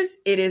truth is,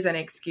 it is an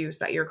excuse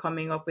that you're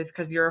coming up with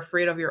because you're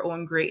afraid of your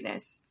own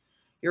greatness.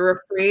 You're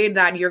afraid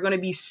that you're going to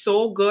be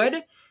so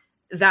good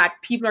that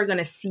people are going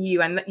to see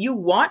you, and you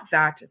want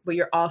that, but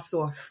you're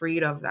also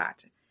afraid of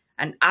that.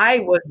 And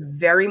I was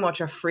very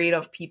much afraid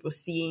of people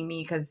seeing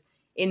me because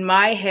in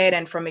my head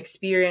and from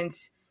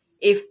experience,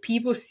 if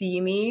people see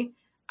me,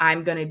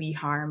 I'm going to be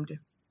harmed.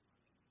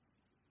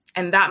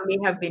 And that may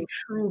have been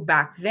true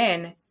back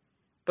then,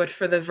 but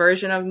for the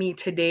version of me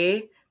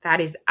today,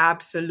 that is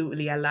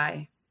absolutely a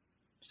lie.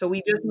 So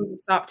we just need to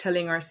stop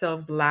telling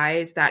ourselves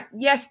lies that,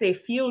 yes, they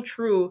feel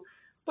true,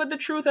 but the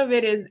truth of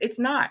it is it's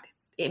not.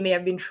 It may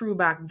have been true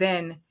back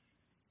then,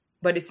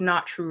 but it's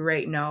not true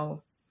right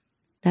now.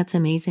 That's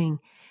amazing.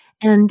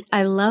 And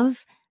I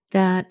love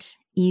that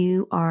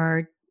you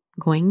are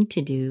going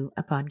to do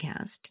a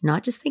podcast,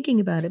 not just thinking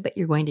about it, but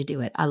you're going to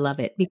do it. I love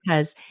it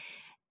because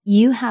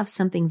you have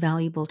something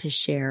valuable to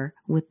share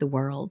with the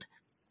world.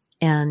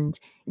 And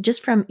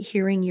just from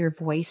hearing your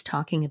voice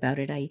talking about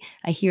it,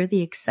 I hear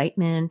the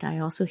excitement. I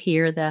also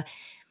hear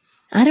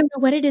I don't know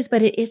what it is,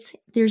 but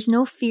there's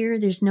no fear.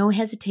 There's no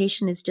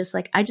hesitation. It's just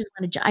like, I just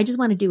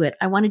want to do it.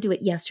 I want to do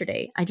it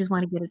yesterday. I just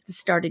want to get it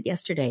started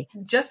yesterday.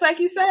 Just like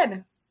you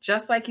said.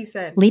 Just like you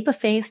said. Leap of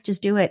faith,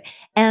 just do it.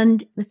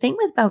 And the thing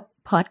about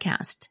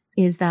podcast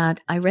is that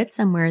I read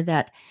somewhere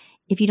that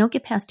if you don't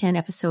get past 10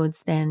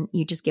 episodes, then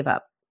you just give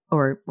up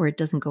or it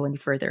doesn't go any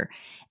further.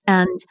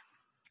 And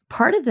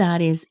part of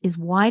that is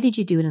why did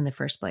you do it in the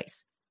first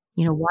place?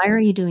 You know, why are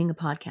you doing a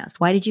podcast?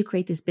 Why did you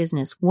create this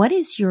business? What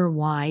is your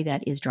why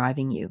that is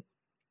driving you?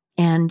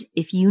 And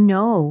if you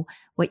know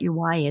what your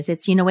why is,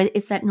 it's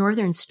that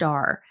northern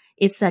star.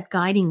 It's that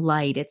guiding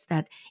light.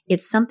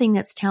 It's something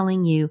that's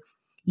telling you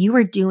you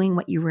are doing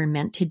what you were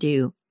meant to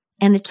do.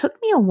 And it took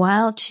me a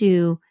while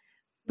to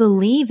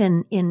believe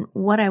in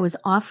what I was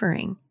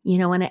offering,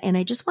 and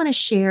I just want to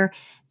share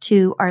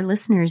to our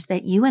listeners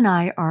that you and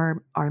I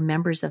are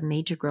members of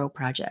Made to Grow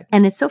Project.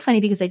 And it's so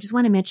funny because I just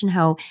want to mention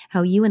how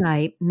you and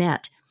I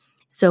met.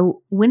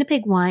 So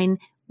Winnipeg Wine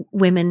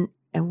Women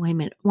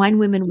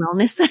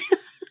Wellness,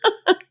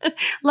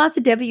 lots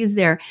of W's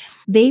there.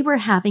 They were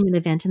having an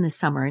event in the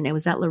summer and it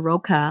was at La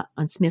Roca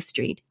on Smith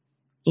Street.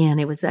 And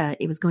it was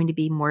going to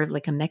be more of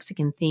like a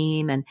Mexican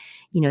theme and,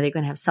 they're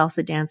going to have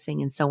salsa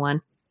dancing and so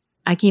on.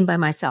 I came by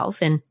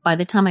myself, and by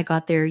the time I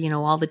got there,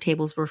 all the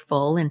tables were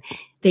full and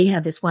they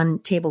had this one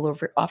table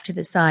off to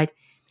the side.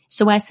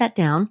 So I sat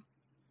down,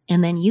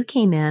 and then you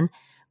came in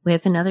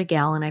with another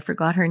gal, and I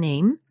forgot her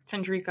name.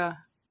 Tendrika.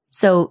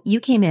 So you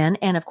came in,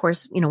 and of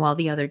course, all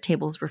the other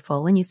tables were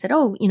full, and you said,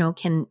 "Oh,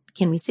 can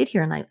we sit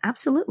here?" And I,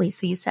 absolutely.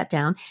 So you sat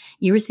down.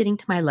 You were sitting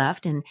to my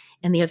left, and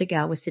the other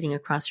gal was sitting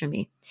across from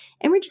me,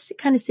 and we're just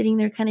kind of sitting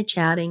there, kind of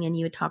chatting. And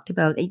you had talked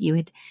about that you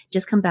had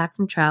just come back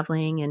from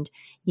traveling, and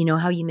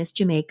how you missed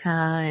Jamaica,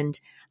 and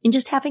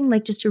just having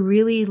like just a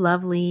really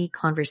lovely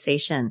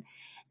conversation.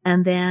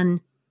 And then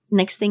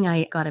next thing,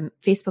 I got a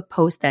Facebook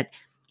post that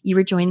you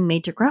were joining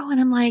Made to Grow, and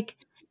I'm like,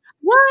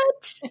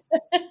 what?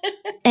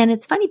 And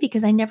it's funny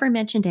because I never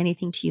mentioned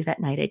anything to you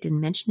that night. I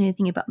didn't mention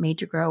anything about Made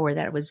to Grow or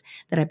that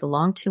I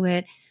belonged to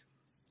it.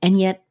 And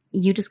yet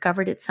you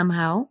discovered it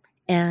somehow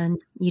and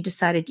you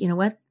decided, you know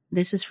what,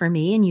 this is for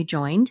me. And you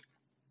joined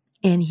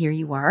and here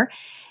you are.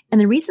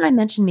 And the reason I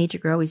mentioned Made to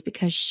Grow is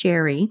because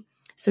Sherry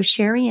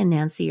and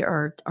Nancy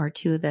are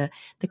two of the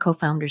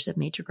co-founders of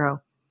Made to Grow.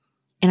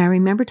 And I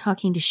remember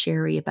talking to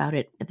Sherry about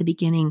it at the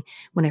beginning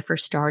when I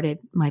first started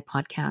my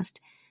podcast.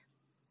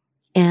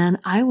 And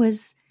I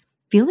was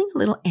feeling a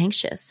little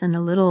anxious and a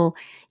little,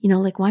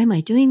 like, why am I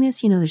doing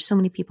this? There's so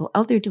many people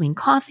out there doing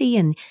coffee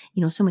and,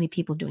 so many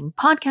people doing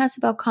podcasts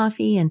about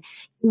coffee. And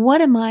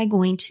what am I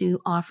going to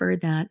offer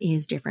that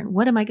is different?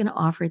 What am I going to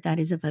offer that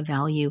is of a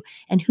value?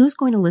 And who's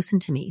going to listen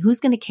to me? Who's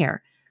going to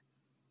care?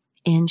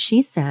 And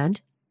she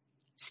said,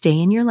 stay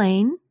in your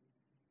lane,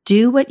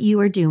 do what you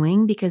are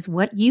doing because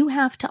what you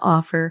have to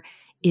offer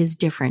is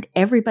different.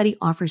 Everybody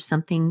offers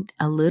something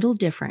a little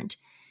different.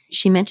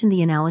 She mentioned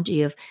the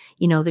analogy of,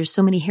 there's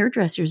so many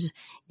hairdressers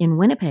in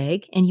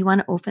Winnipeg and you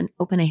want to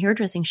open a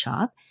hairdressing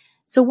shop.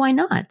 So why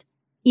not?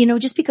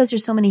 Just because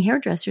there's so many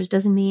hairdressers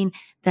doesn't mean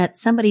that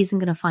somebody isn't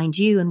going to find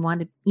you and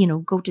want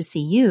to, go to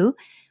see you.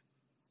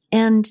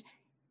 And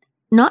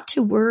not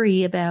to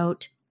worry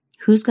about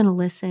who's going to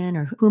listen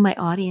or who my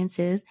audience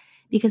is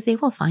because they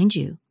will find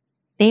you.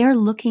 They are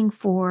looking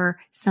for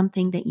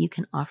something that you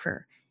can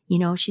offer.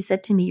 She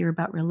said to me, you're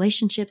about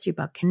relationships, you're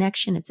about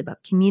connection, it's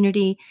about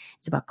community,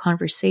 it's about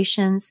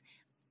conversations,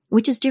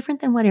 which is different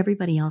than what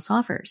everybody else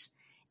offers.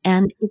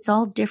 And it's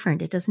all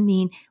different. It doesn't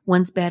mean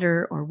one's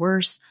better or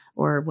worse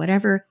or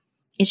whatever.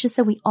 It's just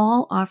that we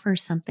all offer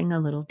something a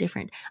little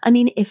different. I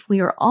mean, if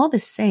we are all the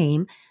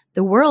same,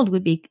 the world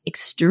would be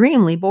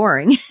extremely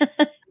boring.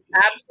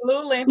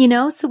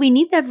 Absolutely. So we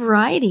need that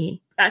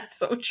variety. That's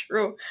so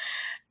true.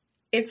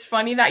 It's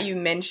funny that you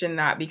mentioned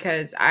that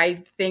because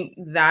I think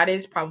that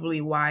is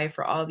probably why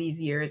for all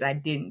these years I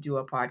didn't do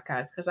a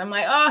podcast because I'm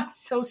like, oh,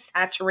 it's so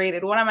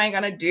saturated. What am I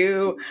going to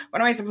do?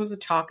 What am I supposed to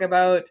talk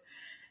about?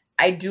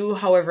 I do,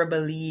 however,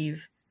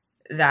 believe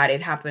that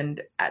it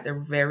happened at the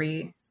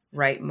very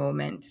right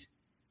moment.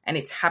 And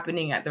it's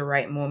happening at the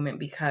right moment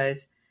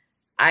because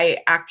I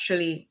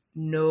actually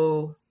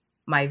know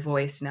my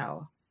voice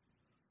now.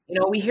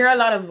 We hear a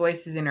lot of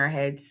voices in our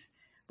heads,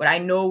 but I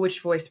know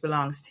which voice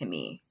belongs to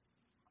me.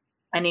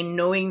 And in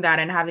knowing that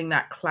and having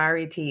that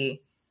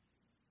clarity,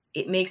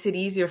 it makes it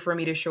easier for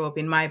me to show up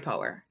in my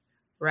power,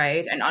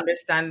 right? And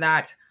understand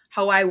that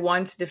how I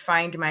once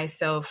defined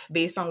myself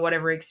based on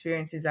whatever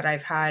experiences that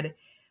I've had,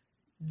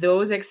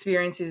 those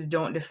experiences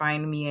don't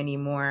define me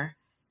anymore.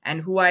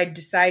 And who I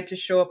decide to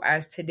show up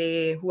as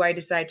today, who I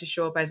decide to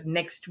show up as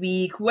next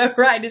week,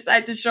 whoever I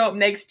decide to show up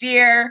next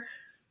year,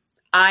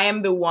 I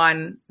am the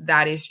one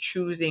that is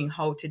choosing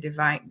how to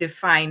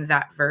define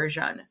that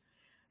version.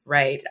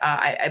 Right.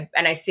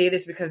 I say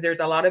this because there's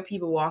a lot of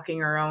people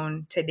walking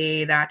around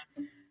today that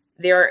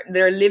they're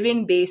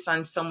living based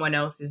on someone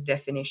else's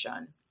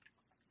definition.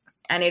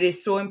 And it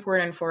is so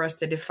important for us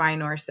to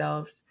define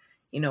ourselves.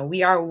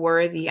 We are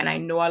worthy. And I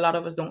know a lot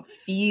of us don't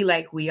feel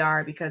like we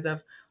are because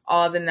of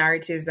all the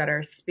narratives that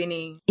are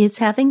spinning. It's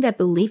having that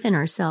belief in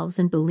ourselves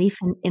and belief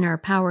in our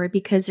power,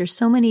 because there's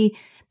so many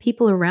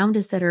people around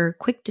us that are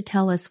quick to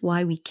tell us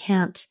why we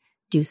can't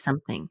do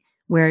something,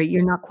 where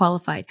you're not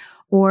qualified,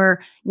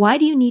 or why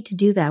do you need to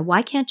do that?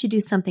 Why can't you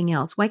do something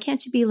else? Why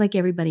can't you be like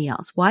everybody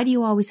else? Why do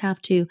you always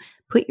have to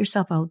put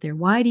yourself out there?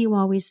 Why do you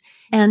always,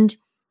 and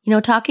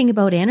talking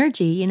about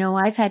energy,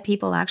 I've had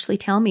people actually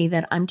tell me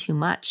that I'm too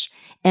much.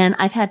 And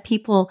I've had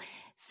people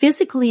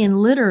physically and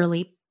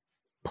literally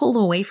pull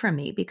away from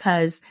me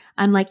because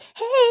I'm like,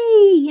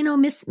 hey,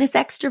 Miss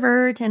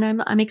Extrovert,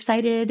 and I'm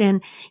excited,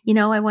 and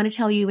I want to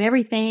tell you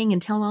everything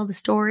and tell all the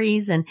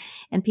stories, and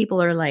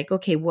people are like,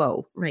 okay,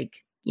 whoa,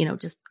 like,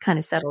 just kind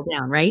of settle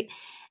down, right?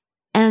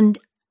 And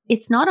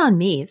it's not on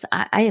me.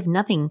 I have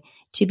nothing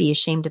to be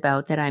ashamed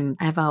about that I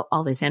have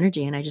all this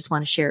energy and I just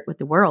want to share it with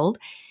the world.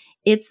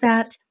 It's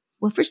that,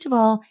 well, first of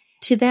all,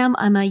 to them,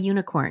 I'm a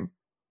unicorn.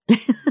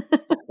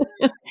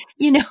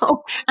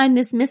 I'm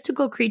this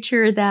mystical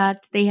creature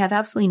that they have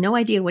absolutely no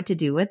idea what to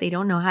do with. They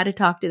don't know how to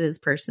talk to this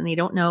person. They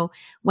don't know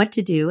what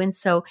to do. And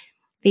so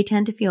they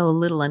tend to feel a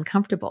little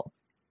uncomfortable.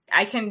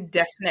 I can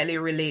definitely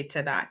relate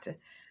to that.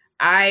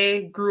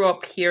 I grew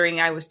up hearing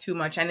I was too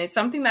much. And it's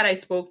something that I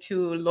spoke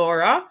to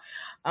Laura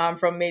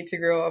from Made to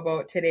Grow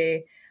about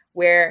today,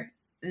 where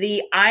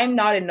the I'm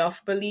not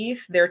enough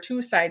belief, there are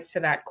two sides to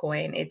that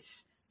coin.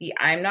 It's the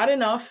I'm not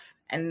enough,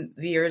 and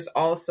there's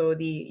also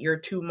the you're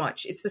too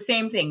much. It's the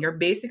same thing. You're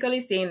basically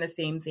saying the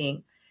same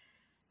thing.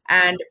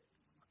 And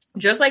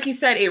just like you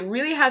said, it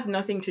really has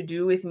nothing to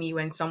do with me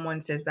when someone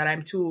says that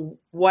I'm too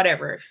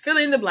whatever, fill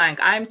in the blank,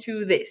 I'm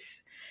too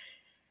this.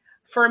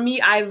 For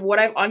me, what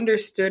I've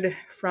understood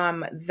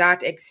from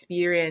that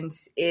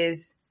experience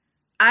is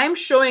I'm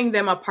showing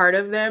them a part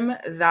of them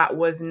that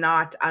was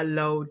not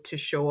allowed to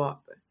show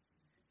up.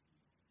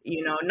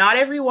 Not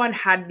everyone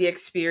had the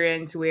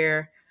experience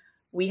where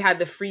we had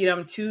the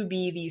freedom to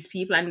be these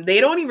people, and they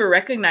don't even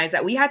recognize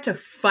that we had to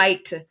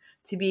fight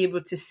to be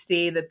able to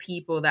stay the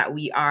people that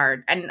we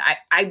are. And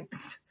I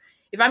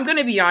if I'm going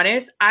to be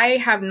honest, I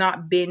have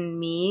not been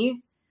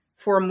me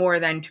for more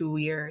than 2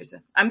 years.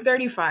 I'm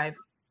 35,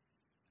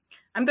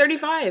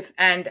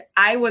 and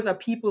I was a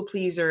people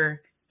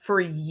pleaser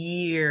for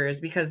years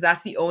because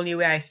that's the only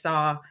way I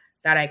saw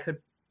that I could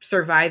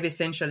survive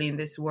essentially in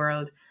this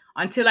world,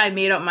 until I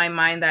made up my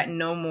mind that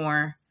no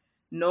more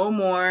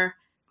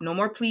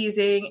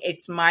pleasing.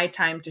 It's my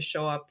time to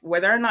show up,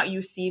 whether or not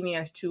you see me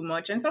as too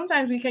much. And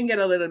sometimes we can get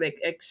a little bit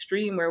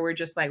extreme where we're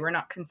just like, we're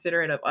not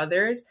considerate of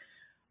others.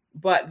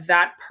 But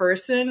that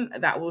person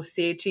that will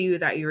say to you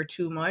that you're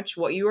too much,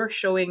 what you are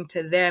showing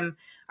to them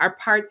are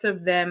parts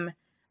of them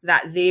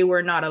that they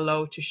were not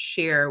allowed to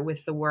share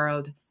with the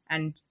world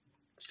and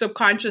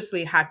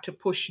subconsciously had to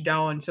push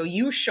down. So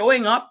you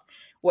showing up,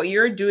 what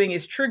you're doing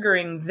is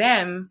triggering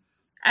them.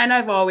 And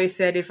I've always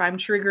said, if I'm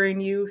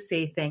triggering you,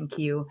 say thank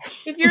you.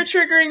 If you're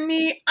triggering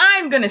me,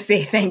 I'm going to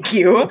say thank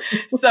you.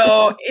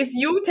 So it's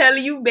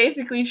you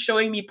basically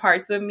showing me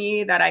parts of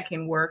me that I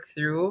can work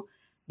through,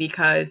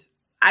 because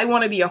I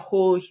want to be a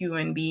whole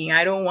human being.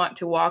 I don't want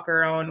to walk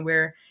around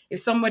where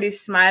if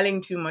somebody's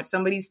smiling too much,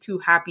 somebody's too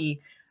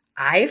happy,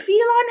 I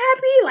feel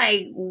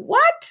unhappy. Like,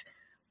 what?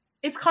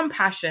 It's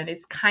compassion.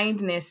 It's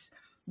kindness.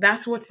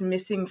 That's what's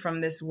missing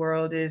from this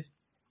world is,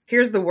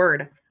 here's the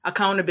word,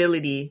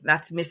 accountability.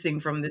 That's missing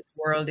from this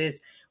world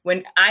is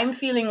when I'm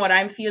feeling what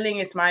I'm feeling,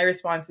 it's my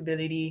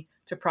responsibility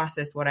to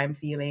process what I'm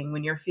feeling.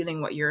 When you're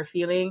feeling what you're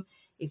feeling,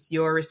 it's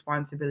your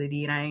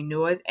responsibility. And I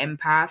know as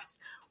empaths,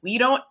 we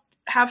don't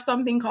have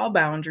something called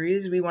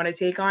boundaries. We want to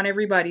take on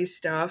everybody's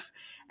stuff,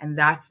 and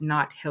that's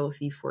not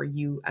healthy for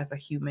you as a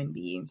human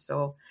being.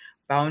 So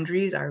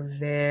boundaries are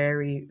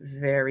very,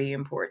 very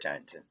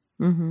important.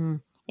 Mm-hmm.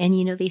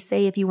 And they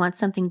say if you want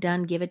something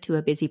done, give it to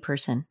a busy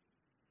person.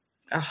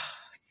 Oh,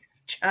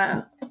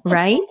 child.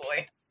 Right?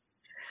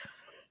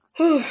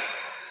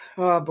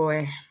 Oh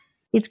boy.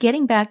 It's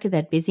getting back to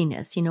that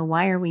busyness.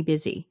 Why are we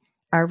busy?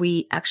 Are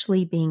we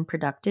actually being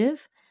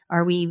productive?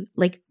 Are we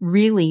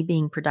really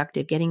being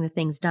productive, getting the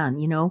things done?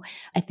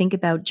 I think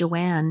about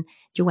Joanne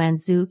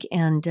Zook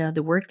and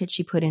the work that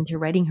she put into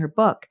writing her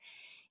book.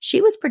 She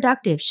was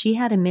productive. She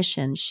had a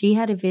mission. She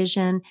had a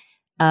vision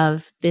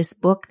of this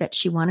book that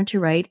she wanted to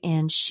write,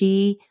 and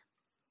she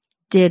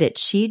did it.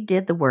 She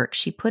did the work.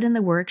 She put in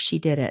the work. She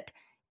did it.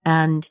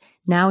 And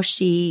now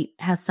she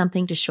has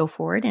something to show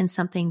for it and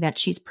something that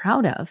she's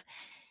proud of.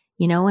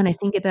 And I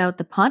think about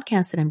the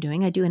podcast that I'm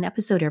doing. I do an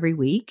episode every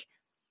week.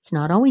 It's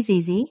not always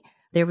easy.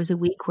 There was a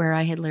week where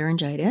I had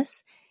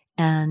laryngitis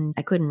and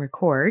I couldn't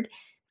record.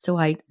 So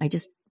I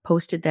just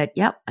posted that,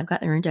 yep, I've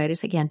got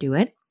laryngitis. I can't do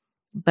it.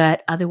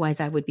 But otherwise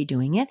I would be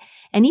doing it.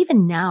 And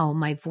even now,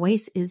 my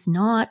voice is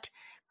not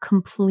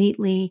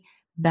completely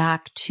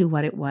back to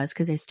what it was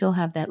because I still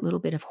have that little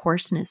bit of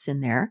hoarseness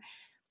in there.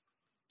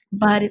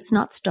 But it's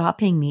not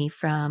stopping me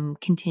from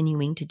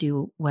continuing to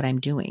do what I'm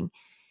doing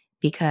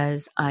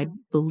because I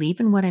believe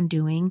in what I'm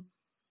doing.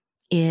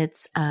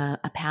 It's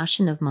a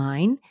passion of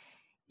mine.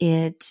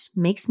 it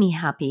makes me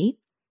happy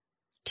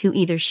to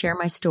either share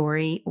my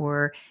story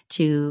or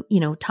to,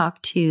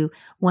 talk to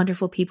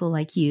wonderful people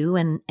like you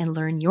and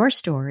learn your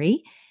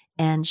story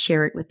and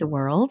share it with the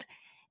world.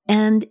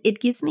 And it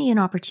gives me an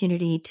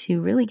opportunity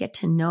to really get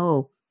to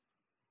know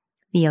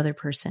the other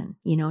person,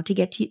 to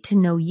get to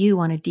know you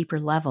on a deeper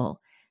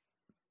level.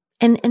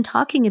 And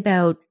talking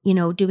about,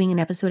 doing an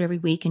episode every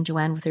week and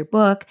Joanne with her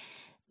book,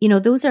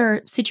 those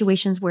are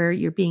situations where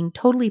you're being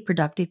totally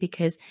productive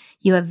because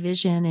you have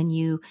vision and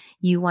you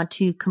want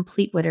to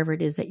complete whatever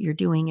it is that you're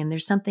doing. And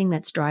there's something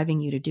that's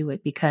driving you to do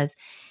it because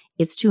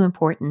it's too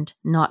important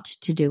not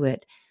to do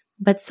it.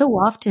 But so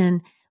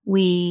often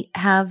we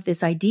have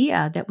this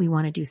idea that we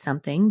want to do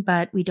something,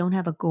 but we don't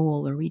have a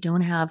goal or we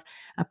don't have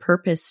a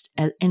purpose.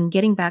 And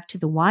getting back to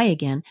the why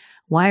again,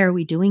 why are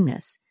we doing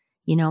this?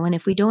 And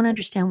if we don't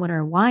understand what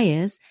our why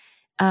is,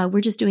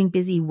 we're just doing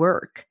busy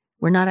work.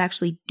 We're not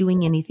actually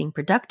doing anything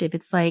productive.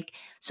 It's like,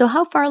 so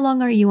how far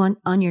along are you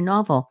on your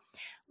novel?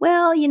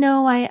 Well,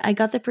 I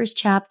got the first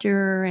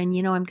chapter and,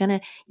 I'm going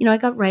to, I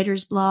got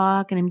writer's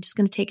block and I'm just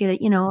going to take it,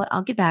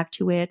 I'll get back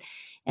to it.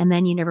 And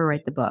then you never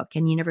write the book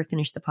and you never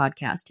finish the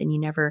podcast and you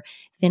never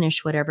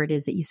finish whatever it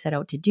is that you set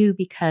out to do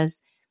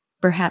because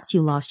perhaps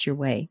you lost your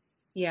way.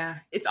 Yeah,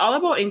 it's all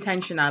about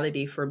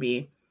intentionality for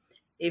me.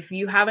 If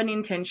you have an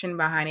intention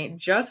behind it,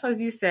 just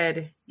as you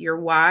said, your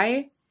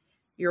why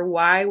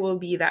will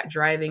be that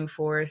driving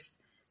force.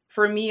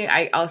 For me,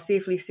 I'll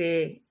safely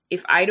say,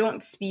 if I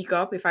don't speak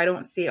up, if I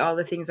don't say all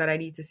the things that I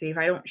need to say, if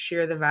I don't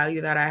share the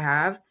value that I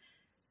have,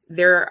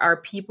 there are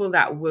people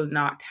that will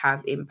not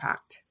have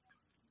impact.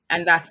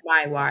 And that's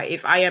my why.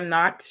 If I am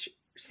not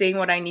saying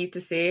what I need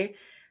to say,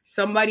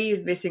 somebody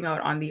is missing out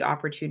on the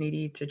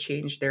opportunity to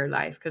change their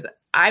life because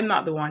I'm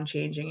not the one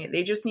changing it.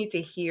 They just need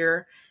to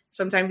hear.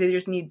 Sometimes they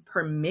just need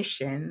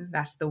permission.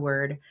 That's the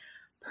word.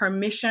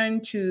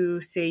 Permission to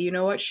say, you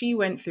know what, she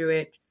went through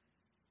it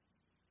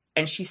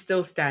and she's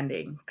still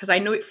standing. Because I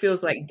know it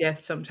feels like death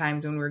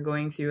sometimes when we're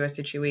going through a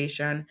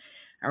situation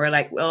and we're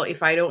like, well,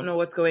 if I don't know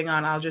what's going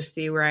on, I'll just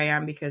stay where I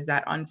am because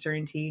that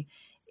certainty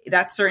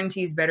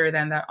is better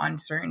than that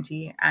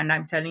uncertainty. And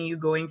I'm telling you,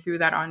 going through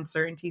that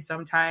uncertainty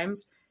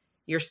sometimes,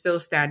 you're still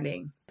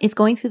standing. It's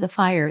going through the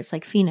fire. It's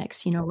like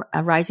Phoenix,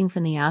 rising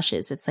from the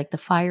ashes. It's like the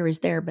fire is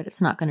there, but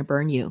it's not going to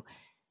burn you.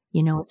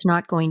 It's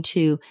not going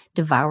to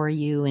devour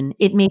you. And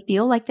it may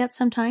feel like that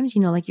sometimes,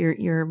 like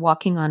you're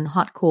walking on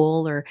hot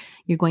coal or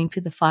you're going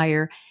through the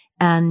fire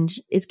and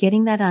it's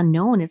getting that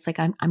unknown. It's like,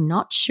 I'm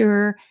not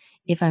sure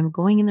if I'm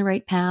going in the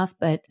right path,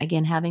 but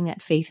again, having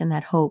that faith and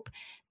that hope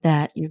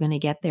that you're going to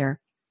get there,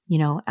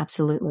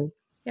 absolutely.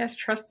 Yes.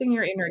 Trusting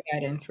your inner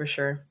guidance for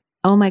sure.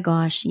 Oh my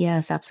gosh.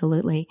 Yes,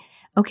 absolutely.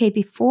 Okay.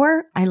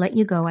 Before I let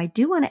you go, I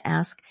do want to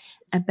ask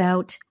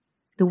about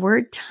the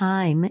word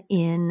thyme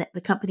in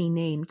the company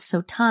name.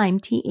 So thyme,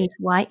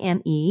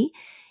 Thyme,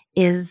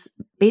 is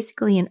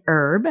basically an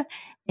herb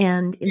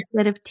and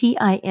instead of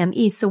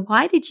Time. So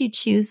why did you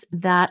choose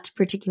that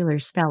particular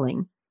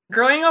spelling?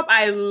 Growing up,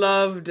 I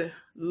loved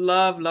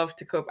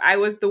to cook. I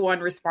was the one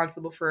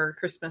responsible for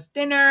Christmas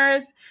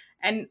dinners.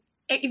 And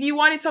if you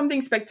wanted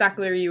something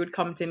spectacular, you would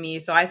come to me.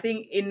 So I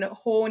think in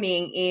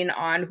honing in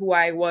on who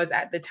I was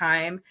at the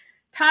time,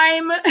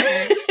 Thyme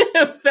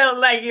felt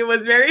like it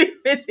was very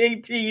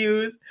fitting to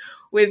use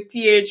with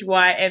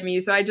Thyme.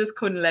 So I just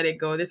couldn't let it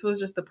go. This was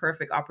just the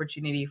perfect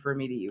opportunity for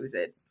me to use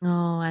it.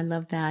 Oh, I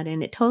love that.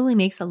 And it totally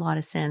makes a lot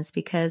of sense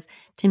because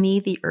to me,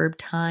 the herb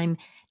thyme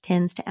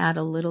tends to add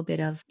a little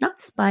bit of,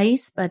 not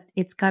spice, but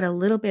it's got a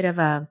little bit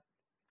of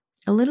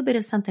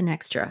something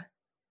extra,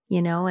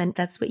 and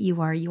that's what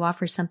you are. You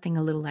offer something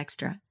a little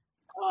extra.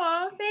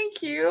 Oh,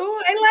 thank you.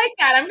 I like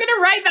that. I'm going to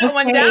write that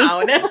one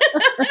down.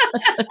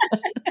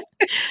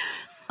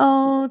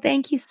 Oh,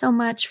 thank you so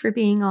much for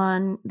being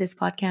on this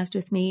podcast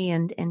with me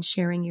and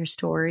sharing your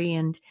story.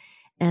 And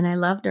I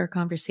loved our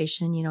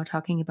conversation,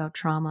 talking about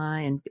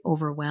trauma and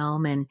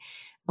overwhelm and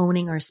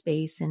owning our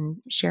space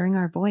and sharing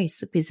our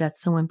voice because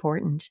that's so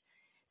important.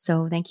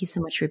 So thank you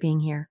so much for being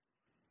here.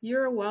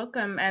 You're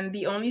welcome. And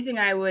the only thing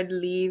I would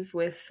leave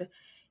with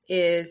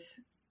is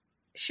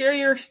share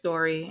your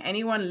story.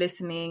 Anyone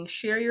listening,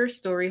 share your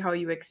story, how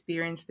you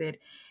experienced it.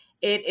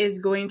 It is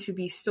going to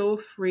be so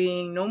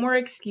freeing. No more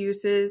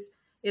excuses.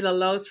 It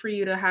allows for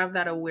you to have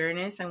that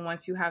awareness. And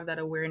once you have that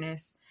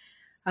awareness,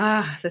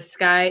 the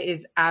sky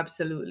is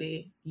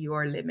absolutely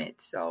your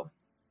limit. So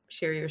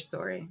share your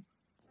story.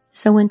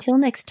 So until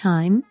next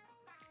time,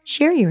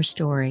 share your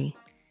story.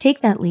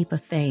 Take that leap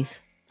of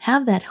faith.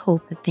 Have that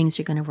hope that things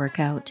are going to work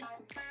out.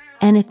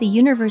 And if the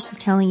universe is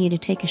telling you to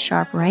take a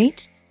sharp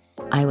right,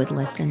 I would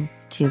listen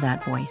to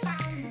that voice.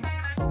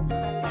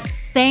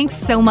 Thanks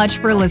so much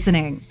for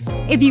listening.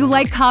 If you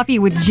like Coffee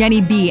with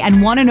Jenny B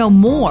and want to know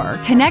more,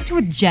 connect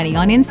with Jenny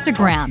on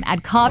Instagram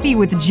at Coffee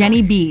with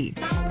Jenny B.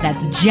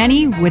 That's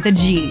Jenny with a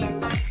G.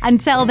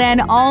 Until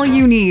then, all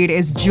you need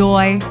is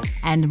joy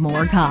and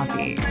more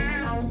coffee.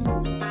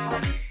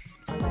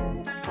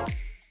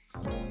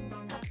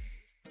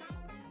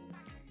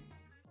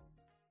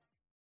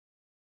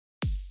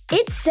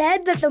 It's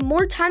said that the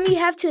more time you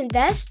have to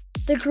invest,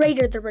 the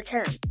greater the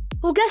return.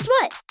 Well, guess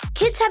what?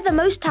 Kids have the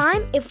most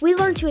time if we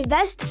learn to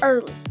invest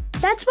early.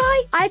 That's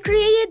why I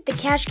created the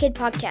Cash Kid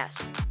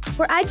podcast,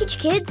 where I teach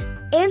kids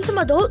and some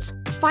adults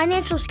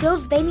financial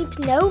skills they need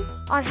to know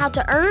on how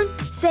to earn,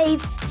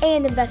 save,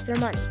 and invest their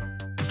money.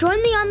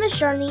 Join me on this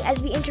journey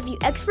as we interview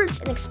experts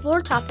and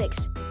explore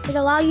topics that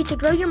allow you to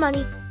grow your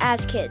money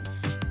as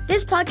kids.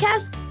 This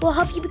podcast will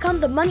help you become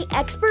the money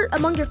expert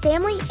among your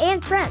family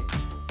and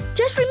friends.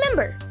 Just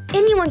remember,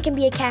 anyone can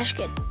be a cash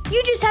kid.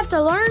 You just have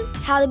to learn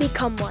how to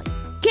become one.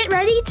 Get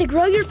ready to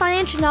grow your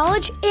financial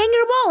knowledge and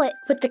your wallet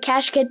with the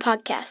Cash Kid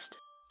podcast.